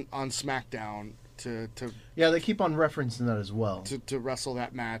be on SmackDown to they keep on referencing that as well to wrestle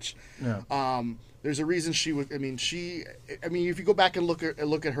that match. Yeah. There's a reason she was. I mean, if you go back and look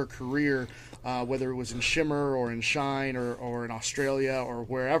at her career, whether it was in Shimmer or in Shine or in Australia or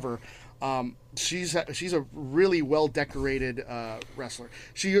wherever, she's a really well decorated wrestler.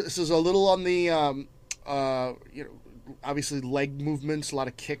 She is a little on the obviously leg movements, a lot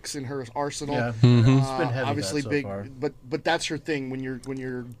of kicks in her arsenal. Yeah, it's been heavy obviously so big, far. but that's her thing. When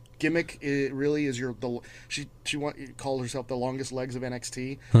your gimmick, it really is she calls herself the longest legs of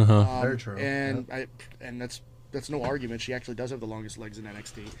NXT. Very true. And that's no argument. She actually does have the longest legs in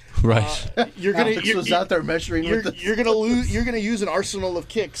NXT. Right. Alex out there measuring. You're gonna use an arsenal of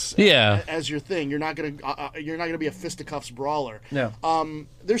kicks. As your thing. You're not gonna be a fisticuffs brawler. No.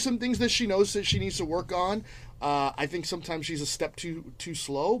 There's some things that she knows that she needs to work on. I think sometimes she's a step too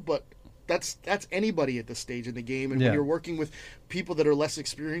slow, but that's anybody at this stage in the game. And when you're working with people that are less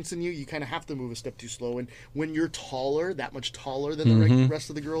experienced than you kind of have to move a step too slow. And when you're that much taller than the rest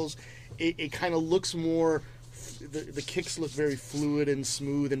of the girls, it kind of looks more. The kicks look very fluid and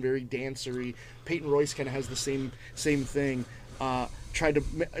smooth and very dancery. Peyton Royce kind of has the same thing.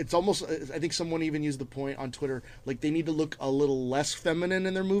 It's almost, I think someone even used the point on Twitter, like they need to look a little less feminine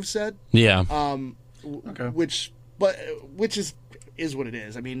in their moveset. Yeah. Okay. Which is what it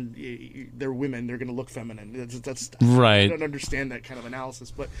is. I mean, they're women; they're going to look feminine. That's right. I don't understand that kind of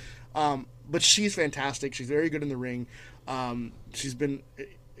analysis, but she's fantastic. She's very good in the ring. She's been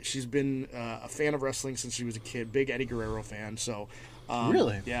a fan of wrestling since she was a kid. Big Eddie Guerrero fan. So.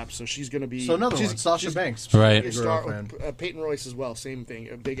 Really? Yeah. So she's going to be. So another one, Sasha Banks, right? Peyton Royce as well. Same thing.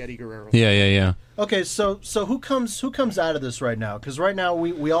 A big Eddie Guerrero. Yeah. Okay, so who comes out of this right now? Because right now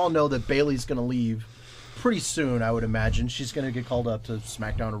we all know that Bayley's going to leave pretty soon. I would imagine she's going to get called up to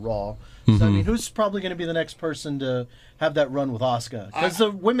SmackDown or Raw. So I mean, who's probably going to be the next person to have that run with Asuka? Because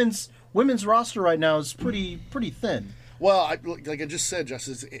the women's roster right now is pretty thin. Well, like I just said,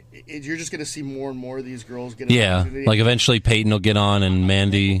 Justice, you're just going to see more and more of these girls get an opportunity. Like eventually Peyton will get on and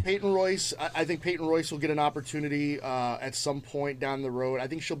Mandy. Peyton Royce, I think Peyton Royce will get an opportunity at some point down the road. I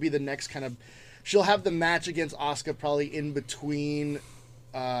think she'll be the next kind of... She'll have the match against Asuka probably in between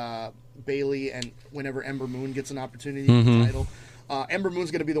Bayley and whenever Ember Moon gets an opportunity to get the title. Ember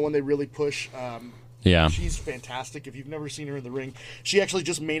Moon's going to be the one they really push. Yeah. She's fantastic. If you've never seen her in the ring, she actually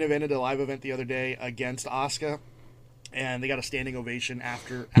just main evented a live event the other day against Asuka. And they got a standing ovation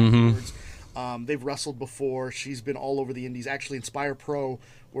afterwards. They've wrestled before. She's been all over the indies. Actually, Inspire Pro,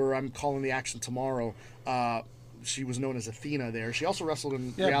 where I'm calling the action tomorrow, she was known as Athena there. She also wrestled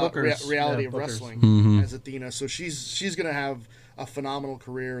in Reality of Wrestling as Athena. So she's going to have a phenomenal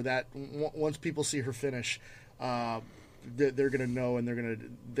career that once people see her finish, they're going to know, and they're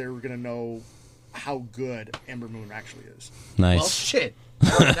going to know how good Ember Moon actually is. Nice. Well, shit.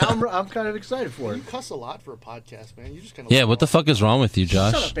 Now I'm kind of excited for it. You cuss a lot for a podcast, man. You just kind of what the fuck is wrong with you,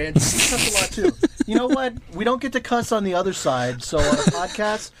 Josh? Shut up, Andy. You cuss a lot too. You know what? We don't get to cuss on the other side, so on a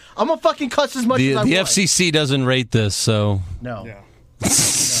podcast, I'm gonna fucking cuss as much as I want. The FCC doesn't rate this, so no. Yeah.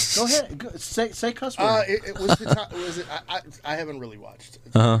 Go ahead. Say cuss word. I haven't really watched,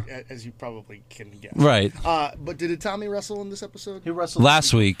 as you probably can guess. Right. But did Itami wrestle in this episode? He wrestled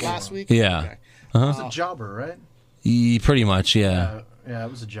last week. Last week? Yeah. Okay. It was a jobber, right? Pretty much, yeah. Yeah,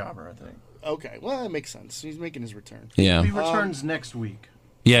 it was a jobber, I think. Okay, well, that makes sense. He's making his return. Yeah. He returns next week.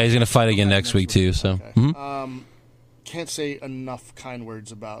 Yeah, he's going to fight again next week, too. So. Okay. Can't say enough kind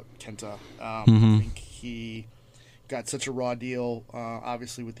words about Kenta. I think he got such a raw deal,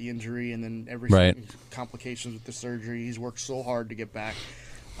 obviously, with the injury and then every complications with the surgery. He's worked so hard to get back.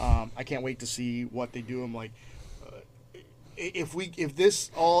 I can't wait to see what they do him. Like, if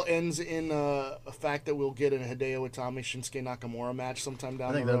this all ends in a fact that we'll get a Hideo Itami Shinsuke Nakamura match sometime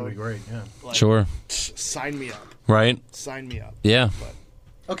down the road, I think that would be great. Yeah. Like, sure. Sign me up. Right. Sign me up. Yeah.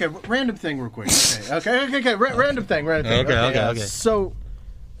 But, okay, random thing real quick. Okay. Random thing. Okay. So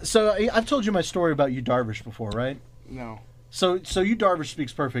I've told you my story about Yu Darvish before, right? No. So Yu Darvish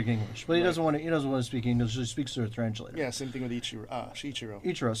speaks perfect English, but he doesn't want to speak English. He speaks through a translator. Yeah, same thing with Ichiro.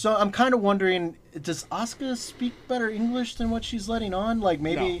 Ichiro. So I'm kind of wondering, does Asuka speak better English than what she's letting on? Like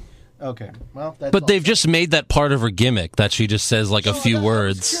maybe. No. Okay. Well, that's but they've just made that part of her gimmick that she just says like a few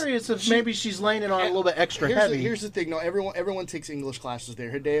words. I'm curious if maybe she's laying it on a little bit extra heavy. Here's the thing. No, everyone takes English classes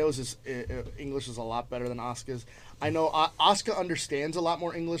there. Hideo's English is a lot better than Asuka's. I know Asuka understands a lot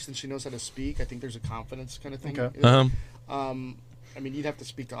more English than she knows how to speak. I think there's a confidence kind of thing. Okay. I mean, you'd have to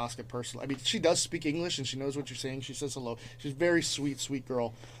speak to Asuka personally. I mean, she does speak English and she knows what you're saying. She says hello. She's a very sweet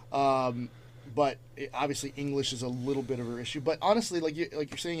girl. But obviously English is a little bit of her issue. But honestly, like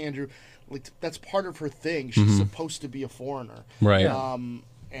you're saying, Andrew, like that's part of her thing. She's supposed to be a foreigner, right?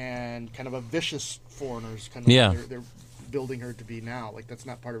 And kind of a vicious foreigner is kind of they're building her to be now. Like that's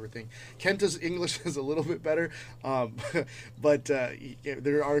not part of her thing. Kenta's English is a little bit better, but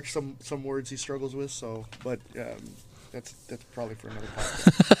there are some words he struggles with. So, but. That's probably for another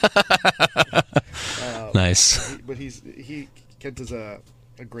podcast. Nice. Kenta's a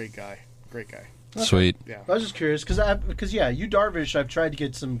great guy. Great guy. Sweet. Yeah. I was just curious because Yu Darvish, I've tried to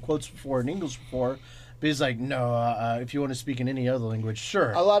get some quotes before in English before, but he's like, no, if you want to speak in any other language,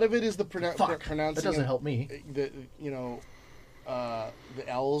 sure. A lot of it is the pronouncing. That doesn't help me. The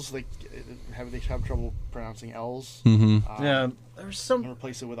L's, like they have trouble pronouncing L's. Yeah, there's some. And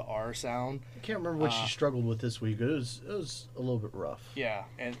replace it with an R sound. I can't remember what she struggled with this week. It was a little bit rough. Yeah,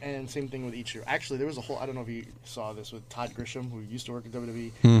 and same thing with Ichiro. Actually, there was a whole. I don't know if you saw this with Todd Grisham, who used to work at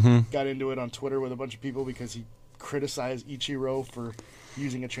WWE. Got into it on Twitter with a bunch of people because he criticized Ichiro for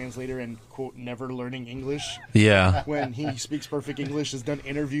using a translator and quote never learning English. Yeah. When he speaks perfect English, has done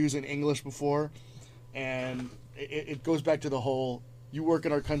interviews in English before, and it goes back to the whole. You work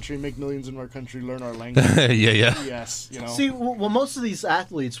in our country, make millions in our country, learn our language. Yeah. Yes, you know. See, well, most of these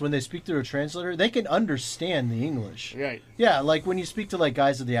athletes, when they speak through a translator, they can understand the English. Right. Yeah, like when you speak to like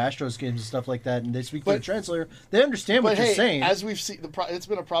guys at the Astros games and stuff like that, and they speak through a translator, they understand what you're saying. As we've seen, it's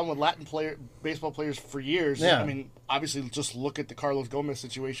been a problem with Latin baseball players for years. Yeah. I mean, obviously, just look at the Carlos Gomez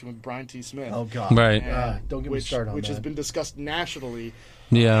situation with Brian T. Smith. Oh God. Right. Don't get me started on which that. has been discussed nationally.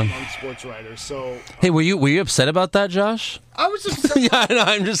 Yeah. Among sports writers. So. Hey, were you upset about that, Josh? I was upset. Yeah, no,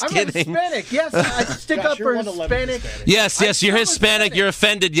 I'm just kidding. I'm Hispanic. Yes, I stick up for Hispanic. Yes, you're Hispanic. You're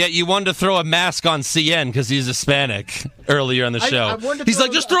offended, yet you wanted to throw a mask on CN because he's Hispanic earlier on the show. He's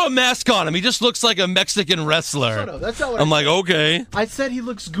like, just throw a mask on him. He just looks like a Mexican wrestler. No, that's not what I'm like, okay. I said he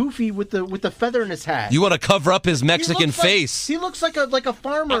looks goofy with the feather in his hat. You want to cover up his Mexican face. He looks like a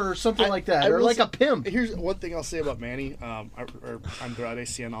farmer or something like that, or like a pimp. Here's one thing I'll say about Manny, or Andrade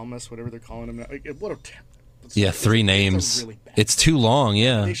Cien Almas, whatever they're calling him now. Yeah, 3 names. Really bad. It's too long,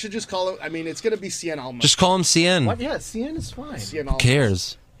 yeah. They should just call it. I mean, it's going to be Cien Almas. Just call him Cien. What? Yeah, CN is fine. Cien Who Almas.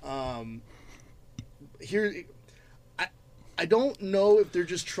 cares? Here, I don't know if they're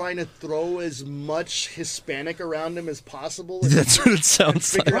just trying to throw as much Hispanic around him as possible. That's what it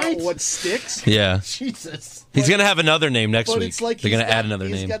sounds Figure like. out what sticks. Yeah. Jesus. He's going to have another name next But week. it's like They're going to add another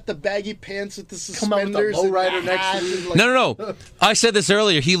He's name. got the baggy pants with the Come out with the suspenders. and lowrider the next hat week. and, like, No. I said this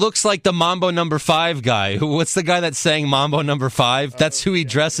earlier. He looks like the Mambo Number 5 guy. What's the guy that sang Mambo Number 5? That's who he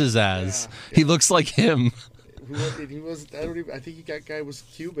dresses as. Yeah. He looks like him. He was. I think that guy was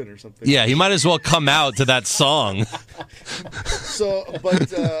Cuban or something. Yeah, he might as well come out to that song. So, but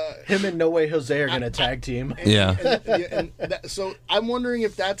Him and No Way Jose are going to tag team. Yeah. So I'm wondering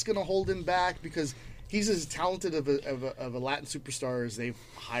if that's going to hold him back because he's as talented of a Latin superstar as they've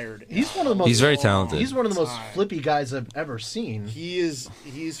hired. He's one of the most. He's very talented. He's one of the most flippy guys I've ever seen. He's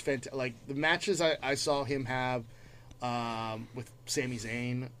fantastic. Like the matches I saw him have with Sami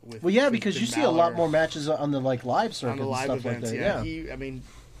Zayn. Well, yeah, because Finn you see a Balor, lot more matches on the live circuit on the and live stuff events. like that. I mean,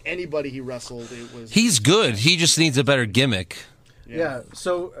 anybody he wrestled, it was. He's good. He just needs a better gimmick. Yeah.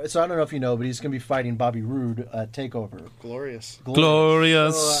 So I don't know if you know, but he's going to be fighting Bobby Roode at Takeover. Glorious.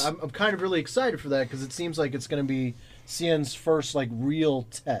 Glorious. So I'm kind of really excited for that because it seems like it's going to be Cien's first real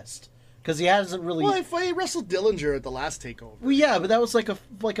test because he hasn't really. Well, he wrestled Dillinger at the last Takeover. Well, yeah, but that was like a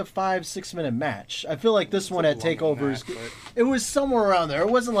 5-6 minute match. I feel like this one at Takeovers, it was somewhere around there. It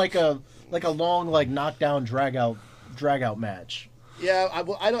wasn't like a long knockdown drag out match. Yeah,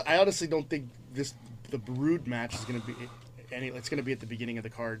 I honestly don't think the Brood match is going to be. It's going to be at the beginning of the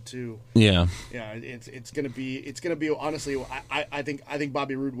card too. Yeah. Yeah, it's going to be honestly. I think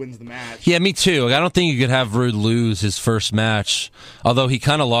Bobby Roode wins the match. Yeah, me too. I don't think you could have Rude lose his first match, although he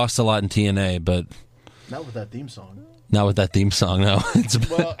kind of lost a lot in TNA, but not with that theme song. Not with that theme song, no.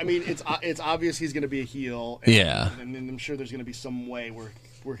 Well, I mean, it's obvious he's going to be a heel. And I'm sure there's going to be some way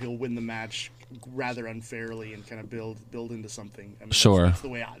where he'll win the match rather unfairly and kind of build into something. I mean, sure.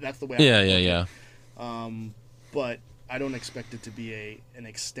 That's the way. Yeah. But I don't expect it to be an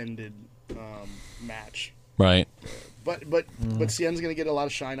extended match. Right. But Cien's going to get a lot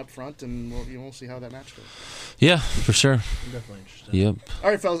of shine up front, and we'll see how that match goes. Yeah, for sure. I'm definitely interested. Yep. All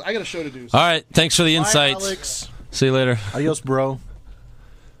right, fellas, I got a show to do. All right, thanks for the insight. Bye, Alex. See you later. Adios, bro.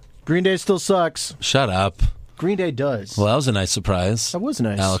 Green Day still sucks. Shut up. Green Day does. Well, that was a nice surprise. That was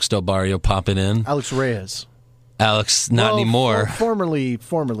nice. Alex Del Barrio popping in. Alex Reyes. Alex, not anymore. Formerly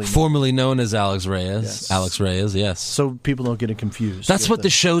known as Alex Reyes. Yes. Alex Reyes, yes. So people don't get it confused. That's what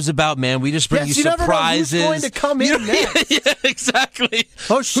the show's about, man. We just bring you surprises. Never know who's going to come in next. Yeah, exactly.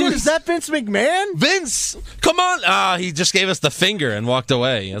 Oh shit! Is that Vince McMahon? Vince, come on! He just gave us the finger and walked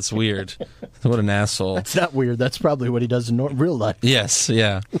away. That's weird. What an asshole. That's not weird. That's probably what he does in real life. Yes,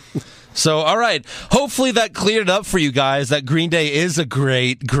 yeah. So, all right. Hopefully that cleared it up for you guys that Green Day is a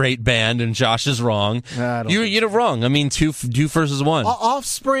great, great band, and Josh is wrong. You're wrong. I mean, two versus one.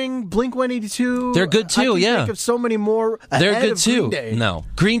 Offspring, Blink-182. They're good too. I can think of so many more. They're good too. Green Day. No,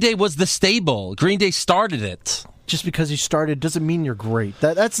 Green Day was the stable. Green Day started it. Just because you started doesn't mean you're great.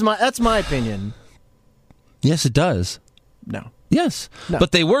 That's my opinion. Yes, it does. No. Yes,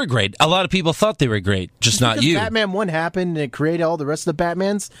 but they were great. A lot of people thought they were great, just not you. Batman 1 happened and it created all the rest of the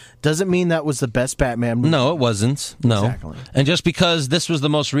Batmans doesn't mean that was the best Batman movie. No, it wasn't. No. Exactly. And just because this was the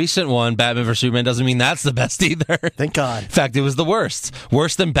most recent one, Batman vs. Superman, doesn't mean that's the best either. Thank God. In fact, it was the worst.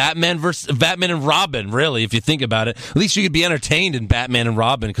 Worse than Batman and Robin, really, if you think about it. At least you could be entertained in Batman and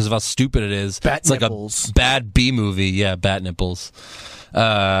Robin because of how stupid it is. Bat it's nipples. Like a bad B movie. Yeah, bat nipples.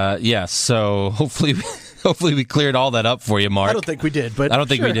 Yeah, so hopefully we cleared all that up for you, Mark. I don't think we did, but I don't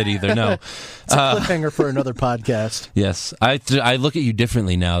think we did either, no. It's a cliffhanger for another podcast. Yes. I look at you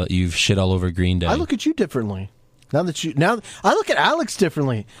differently now that you've shit all over Green Day. I look at you differently. Now I look at Alex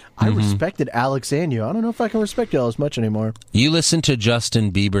differently. I respected Alex and you. I don't know if I can respect y'all as much anymore. You listen to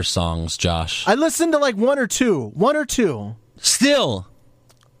Justin Bieber songs, Josh. I listened to like one or two. Still.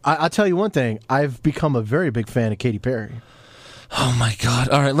 I'll tell you one thing. I've become a very big fan of Katy Perry. Oh, my God.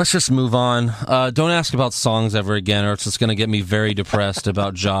 All right, let's just move on. Don't ask about songs ever again, or it's just going to get me very depressed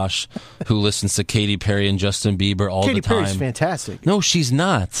about Josh, who listens to Katy Perry and Justin Bieber all the time. Katy Perry's fantastic. No, she's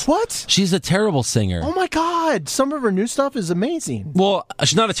not. What? She's a terrible singer. Oh, my God. Some of her new stuff is amazing. Well,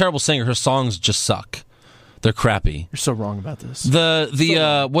 she's not a terrible singer. Her songs just suck. They're crappy. You're so wrong about this.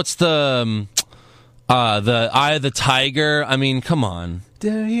 What's the Eye of the Tiger? I mean, come on.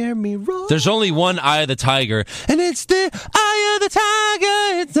 Do you hear me roar? There's only one Eye of the Tiger, and it's the Eye of the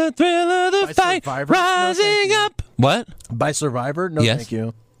Tiger. It's the thrill of the fight, Survivor? rising up. What? By Survivor? No, Yes. thank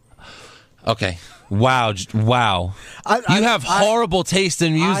you. Okay. Wow. You have horrible taste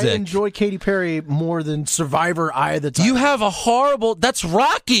in music. I enjoy Katy Perry more than Survivor Eye of the Tiger. You have a horrible... That's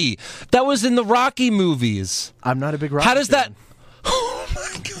Rocky. That was in the Rocky movies. I'm not a big Rocky How does fan. that... Oh,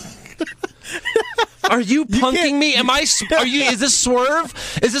 my God. Are you punking me? Is this Swerve?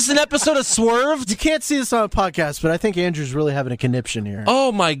 Is this an episode of Swerve? You can't see this on a podcast, but I think Andrew's really having a conniption here.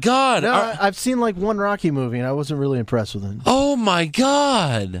 Oh, my God. No, I've seen like one Rocky movie, and I wasn't really impressed with it. Oh, my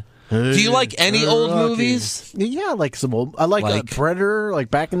God. Do you like any old movies? Yeah, I like some old. I like Predator,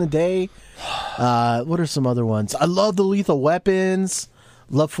 like back in the day. What are some other ones? I love the Lethal Weapons.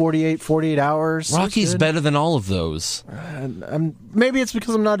 Love 48 Hours. Rocky's better than all of those. Maybe it's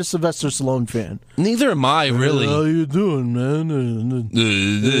because I'm not a Sylvester Stallone fan. Neither am I, really. How you doing, man?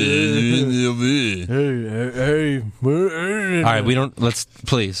 Hey. All right, let's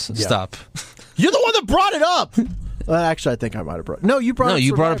please stop. You're the one that brought it up. Actually, I think I might have brought. No, you brought.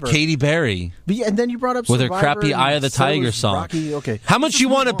 You brought up Katy Perry. And then you brought up with Survivor her crappy "Eye of the Tiger" song. Rocky. Okay. How much you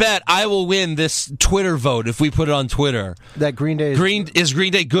want to bet I will win this Twitter vote if we put it on Twitter? That Green Day is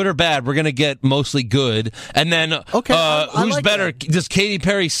Green Day good or bad? We're gonna get mostly good, and then who's like better? That. Does Katy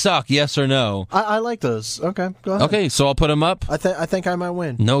Perry suck? Yes or no? I like those. Okay, go ahead. Okay, so I'll put them up. I think I might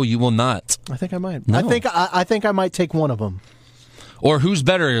win. No, you will not. I think I might. No. I think I might take one of them. Or who's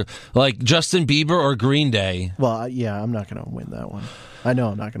better, like Justin Bieber or Green Day? Well, yeah, I'm not going to win that one. I know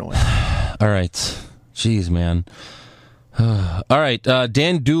I'm not going to win. All right. Jeez, man. All right,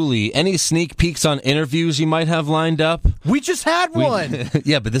 Dan Dooley, any sneak peeks on interviews you might have lined up? We just had one.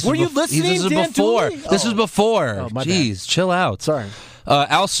 Yeah, but this Were you listening, this is Dan before. Dooley? This was before. Oh, my Jeez, bad. Chill out. Sorry.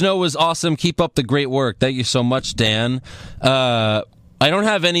 Al Snow was awesome. Keep up the great work. Thank you so much, Dan. I don't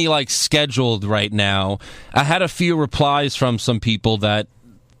have any scheduled right now. I had a few replies from some people that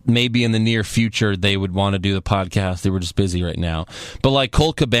maybe in the near future they would want to do the podcast. They were just busy right now. But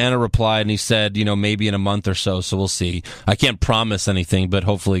Colt Cabana replied and he said, maybe in a month or so we'll see. I can't promise anything, but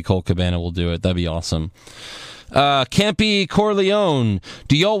hopefully Colt Cabana will do it. That'd be awesome. Campy Corleone,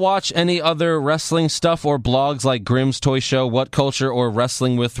 do y'all watch any other wrestling stuff or blogs like Grimm's Toy Show, What Culture, or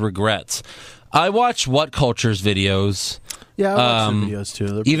Wrestling with Regrets? I watch What Culture's videos. Yeah, I watch the videos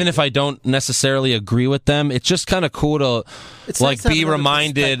too. Even if I don't necessarily agree with them, it's just kind of cool to nice to be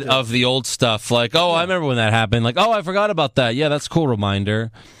reminded of the old stuff. I remember when that happened. I forgot about that. Yeah, that's a cool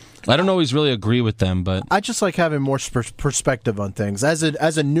reminder. I don't always really agree with them, but I just like having more perspective on things. As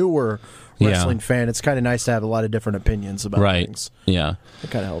a newer wrestling fan, it's kind of nice to have a lot of different opinions about things. Yeah,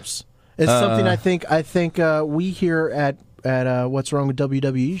 it kind of helps. It's something I think we here at What's Wrong with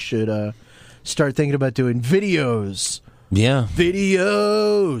WWE should start thinking about doing videos. Yeah.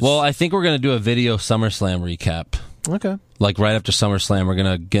 Videos. Well, I think we're going to do a video SummerSlam recap. Okay. Right after SummerSlam, we're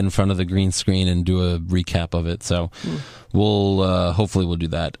going to get in front of the green screen and do a recap of it. So we'll hopefully we'll do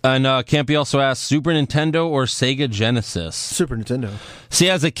that. And Campy also asked, Super Nintendo or Sega Genesis? Super Nintendo. See,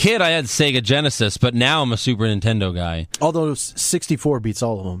 as a kid, I had Sega Genesis, but now I'm a Super Nintendo guy. Although 64 beats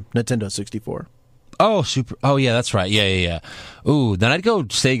all of them. Nintendo 64. Oh, yeah, that's right. Yeah. Ooh, then I'd go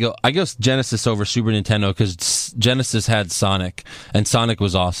Sega. I go Genesis over Super Nintendo because Genesis had Sonic, and Sonic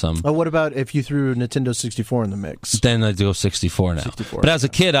was awesome. Oh, what about if you threw Nintendo 64 in the mix? Then I'd go 64 now. But as a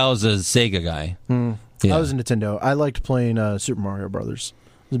kid, I was a Sega guy. Yeah. I was a Nintendo. I liked playing Super Mario Brothers.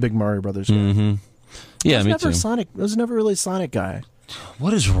 I was a big Mario Brothers guy. Mm-hmm. Yeah, me too. I was never really a Sonic guy.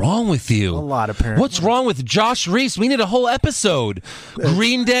 What is wrong with you? A lot, apparently. What's wrong with Josh Reese? We need a whole episode.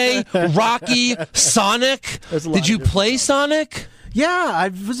 Green Day, Rocky, Sonic. Did you play Sonic? Yeah, I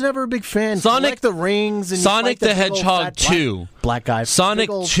was never a big fan. Sonic the rings. And Sonic the Hedgehog 2. Black guy. Sonic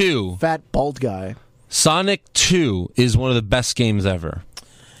 2. Fat, bald guy. Sonic 2 is one of the best games ever.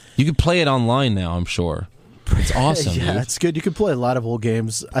 You can play it online now, I'm sure. It's awesome. Yeah, dude. it's good. You can play a lot of old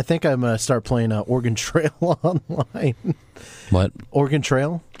games. I think I'm going to start playing Oregon Trail online. What? Oregon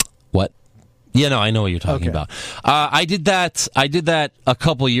Trail? What? Yeah, no, I know what you're talking about. I did that a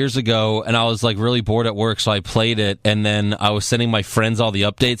couple years ago, and I was really bored at work, so I played it, and then I was sending my friends all the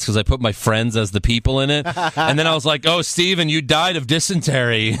updates because I put my friends as the people in it, and then I was like, "Oh, Steven, you died of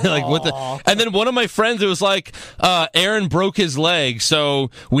dysentery." What the? And then one of my friends, it was Aaron broke his leg, so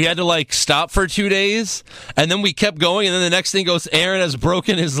we had to stop for 2 days, and then we kept going, and then the next thing goes, Aaron has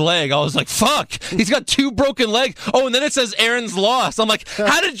broken his leg. I was like, "Fuck, he's got 2 broken legs." Oh, and then it says Aaron's lost. I'm like,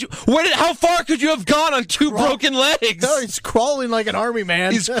 how far could you have gone on 2 broken legs? No, he's crawling like an army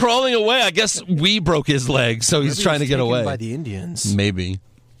man. He's crawling away. I guess we broke his leg, so he's trying to get away. By the Indians, maybe.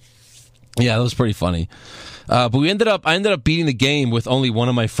 Yeah, that was pretty funny. But I ended up beating the game with only one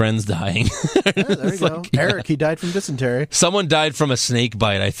of my friends dying. Yeah, there you go. Eric, he died from dysentery. Someone died from a snake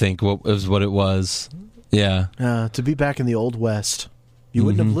bite, I think, was what it was. Yeah. To be back in the Old West, you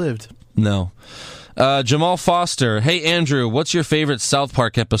wouldn't have lived. No. Jamal Foster. Hey, Andrew, what's your favorite South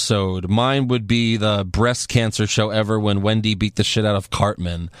Park episode? Mine would be the breast cancer show ever when Wendy beat the shit out of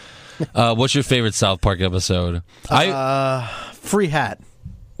Cartman. What's your favorite South Park episode? Free Hat.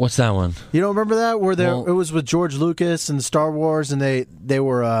 What's that one? You don't remember that? Where it was with George Lucas and Star Wars, and they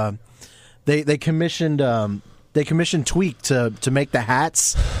were they commissioned Tweak to make the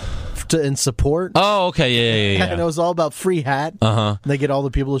hats in support. Oh, okay, yeah. And it was all about free hat. They get all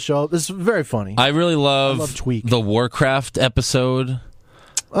the people to show up. It's very funny. I really love Tweak. The Warcraft episode.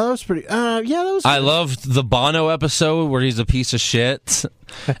 Oh, that was pretty. That was. I loved the Bono episode where he's a piece of shit,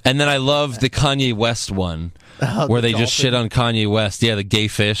 and then I loved the Kanye West one where they just shit on Kanye West. Yeah, the gay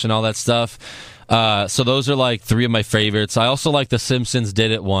fish and all that stuff. So those are like three of my favorites. I also like the Simpsons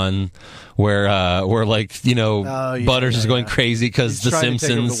Did It one, where like Butters is going crazy because the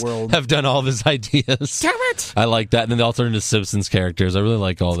Simpsons have done all of his ideas. Damn it! I like that, and then they all turn into Simpsons characters. I really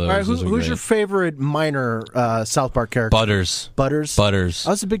like all those. All right, who's your favorite minor South Park character? Butters. I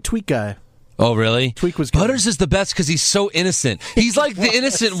was a big Tweak guy. Oh, really? Tweak was good. Butters is the best because he's so innocent. He's like the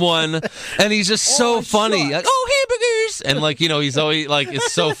innocent one, and he's just so funny. Like, hamburgers! And he's always like,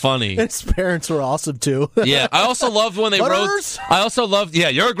 it's so funny. His parents were awesome too. Yeah, I also loved when they Butters? wrote. I also loved. Yeah,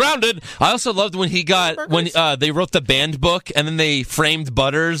 you're grounded. I also loved when they wrote the band book, and then they framed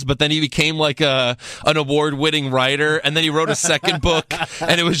Butters, but then he became like an award-winning writer, and then he wrote a second book,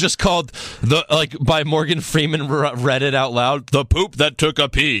 and it was just called by Morgan Freeman read it out loud. The Poop That Took a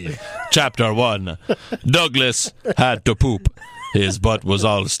Pee. Chapter 1. Douglas had to poop. His butt was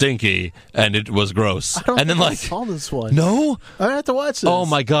all stinky, and it was gross. I saw this one. No? I have to watch this. Oh,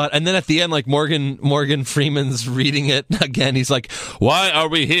 my God. And then at the end, Morgan Freeman's reading it again. He's like, "Why are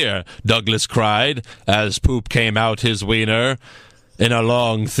we here?" Douglas cried, as poop came out his wiener in a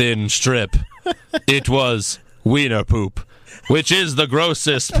long, thin strip. It was wiener poop, which is the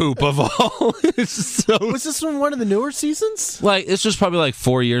grossest poop of all. Was this from one of the newer seasons? This was probably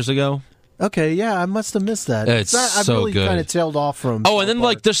 4 years ago. Okay, yeah, I must have missed that. It's I've so really good. kind of tailed off from. Oh, and then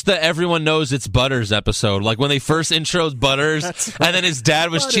just the everyone knows it's Butters episode, when they first introed Butters, right. And then his dad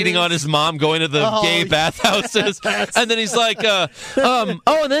was cheating on his mom, going to the gay bathhouses, and then he's like,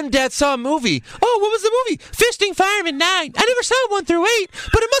 and then Dad saw a movie. Oh, what was the movie? Fisting Fireman 9. I never saw 1 through 8,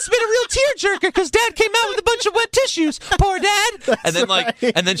 but it must have been a real tearjerker because Dad came out with a bunch of wet tissues. Poor Dad. And then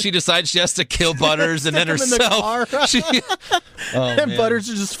and then she decides she has to kill Butters, and then herself. And Butters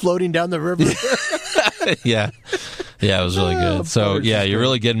is just floating down the river. Yeah, it was really good. So yeah, you're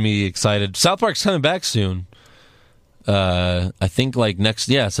really getting me excited. South Park's coming back soon. I think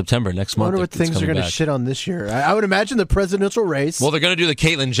September next month. I wonder what things are going to shit on this year. I would imagine the presidential race. Well, they're going to do the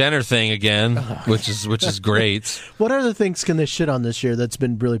Caitlyn Jenner thing again, which is great. What other things can they shit on this year that's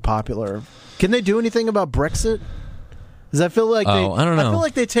been really popular? Can they do anything about Brexit? Because I feel like I don't know. I feel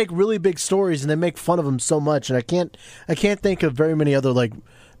like they take really big stories and they make fun of them so much, and I can't think of very many other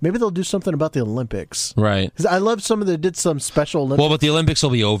Maybe they'll do something about the Olympics. Right. Because I love they did some special Olympics. Well, but the Olympics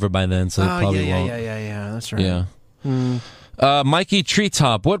will be over by then, so they probably won't. Yeah. That's right. Yeah. Mikey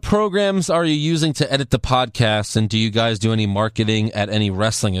Treetop, what programs are you using to edit the podcast, and do you guys do any marketing at any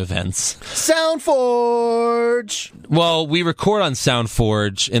wrestling events? SoundForge! Well, we record on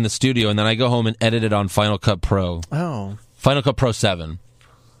SoundForge in the studio, and then I go home and edit it on Final Cut Pro. Oh. Final Cut Pro 7.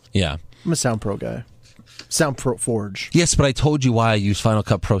 Yeah. I'm a Sound Pro guy. Sound Pro Forge. Yes, but I told you why I use Final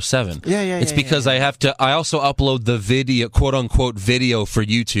Cut Pro 7. It's because I have to. I also upload the video, quote unquote, video for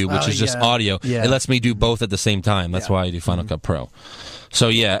YouTube, which is just audio. Yeah. It lets me do both at the same time. That's why I do Final Cut Pro. So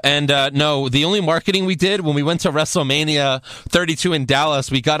yeah, and no, the only marketing we did when we went to WrestleMania 32 in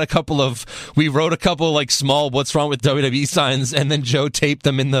Dallas, we wrote a couple small "What's Wrong with WWE" signs, and then Joe taped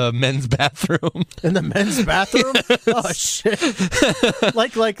them in the men's bathroom. In the men's bathroom? Yes. Oh shit!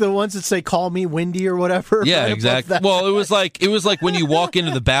 like the ones that say "Call me Wendy" or whatever. Yeah, right exactly. Well, it was like when you walk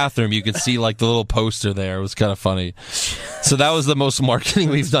into the bathroom, you can see the little poster there. It was kind of funny. So that was the most marketing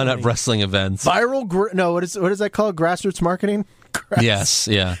we've done at wrestling events. What is that called? Grassroots marketing. Yes,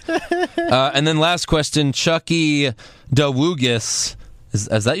 yeah. And then last question, Chucky Dawugis.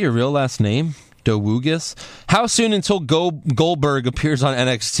 Is that your real last name? Dawugis? How soon until Goldberg appears on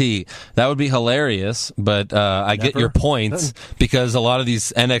NXT? That would be hilarious, but I get your point, because a lot of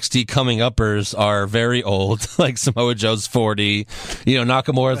these NXT coming uppers are very old. Like Samoa Joe's 40,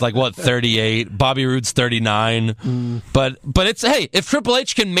 Nakamura's 38, Bobby Roode's 39. But it's, hey, if Triple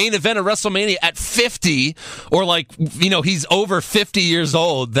H can main event a WrestleMania at 50, or he's over 50 years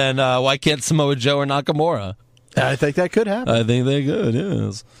old, then why can't Samoa Joe or Nakamura? I think that could happen. I think they could,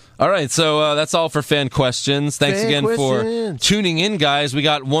 yes. All right, so that's all for fan questions. Thanks again for tuning in, guys. We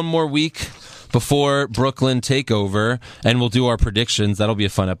got one more week before Brooklyn Takeover, and we'll do our predictions. That'll be a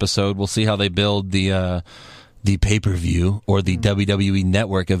fun episode. We'll see how they build the pay-per-view or the WWE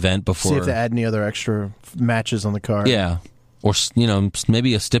Network event before. See if they add any other extra matches on the card. Yeah. Or,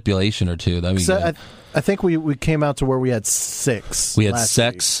 maybe a stipulation or two. That'd be good. I think we came out to where we had 6. We had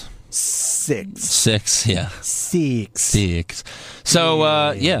sex. Week. 6, yeah. 6.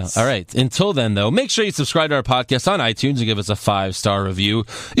 So, yeah, all right. Until then, though, make sure you subscribe to our podcast on iTunes and give us a 5-star review.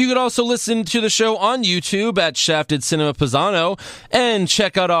 You can also listen to the show on YouTube at Shafted Cinema Pisano and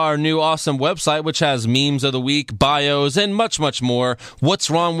check out our new awesome website, which has memes of the week, bios, and much, much more. What's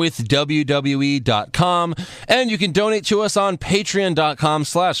Wrong with WWE.com. And you can donate to us on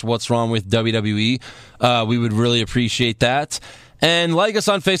Patreon.com/What's Wrong with WWE. We would really appreciate that. And like us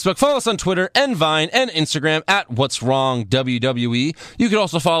on Facebook, follow us on Twitter and Vine and Instagram at What's Wrong WWE. You can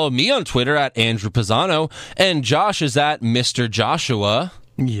also follow me on Twitter at Andrew Pisano, and Josh is at Mr. Joshua.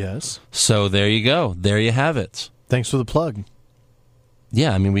 Yes. So there you go. There you have it. Thanks for the plug.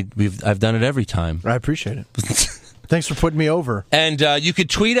 Yeah, I mean, I've done it every time. I appreciate it. Thanks for putting me over. And you could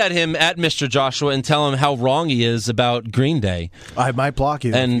tweet at him at Mr. Joshua and tell him how wrong he is about Green Day. I might block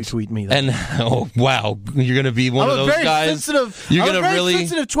you if you tweet me that. And oh wow, you're going to be one of those guys. I'm a very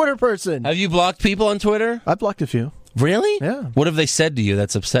sensitive Twitter person. Have you blocked people on Twitter? I blocked a few. Really? Yeah. What have they said to you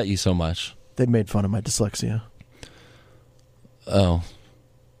that's upset you so much? They made fun of my dyslexia. Oh.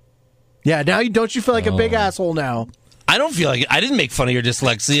 Yeah. Now don't you feel like a big asshole now? I don't feel like it. I didn't make fun of your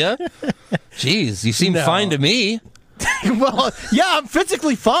dyslexia. Jeez, you seem fine to me. Well, yeah, I'm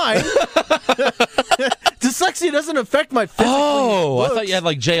physically fine. Dyslexia doesn't affect my physical looks. I thought you had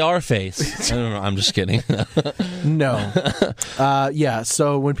like JR face. I don't know, I'm just kidding. No. Yeah,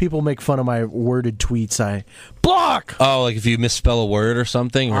 so when people make fun of my worded tweets, I block. Oh, like if you misspell a word or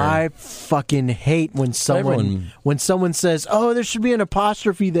something? Or... I fucking hate when someone says, "Oh, there should be an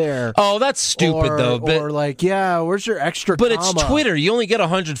apostrophe there." Oh, that's stupid though. Or like, "Yeah, where's your extra But comma?" It's Twitter. You only get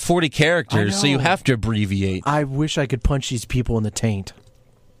 140 characters, so you have to abbreviate. I wish I could punch these people in the taint.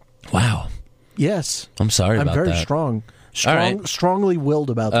 Wow. Yes. I'm sorry about that. I'm very strong. All right. Strongly willed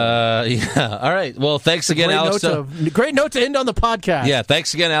about that. Yeah. All right. Well, thanks again, Alex. Great note to end on the podcast. Yeah.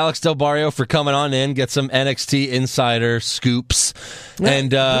 Thanks again, Alex Del Barrio, for coming on in. Get some NXT insider scoops. Yeah,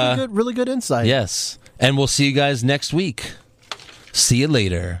 and really good insight. Yes. And we'll see you guys next week. See you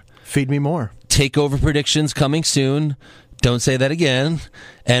later. Feed me more. Takeover predictions coming soon. Don't say that again.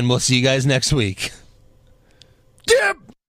 And we'll see you guys next week. Dip!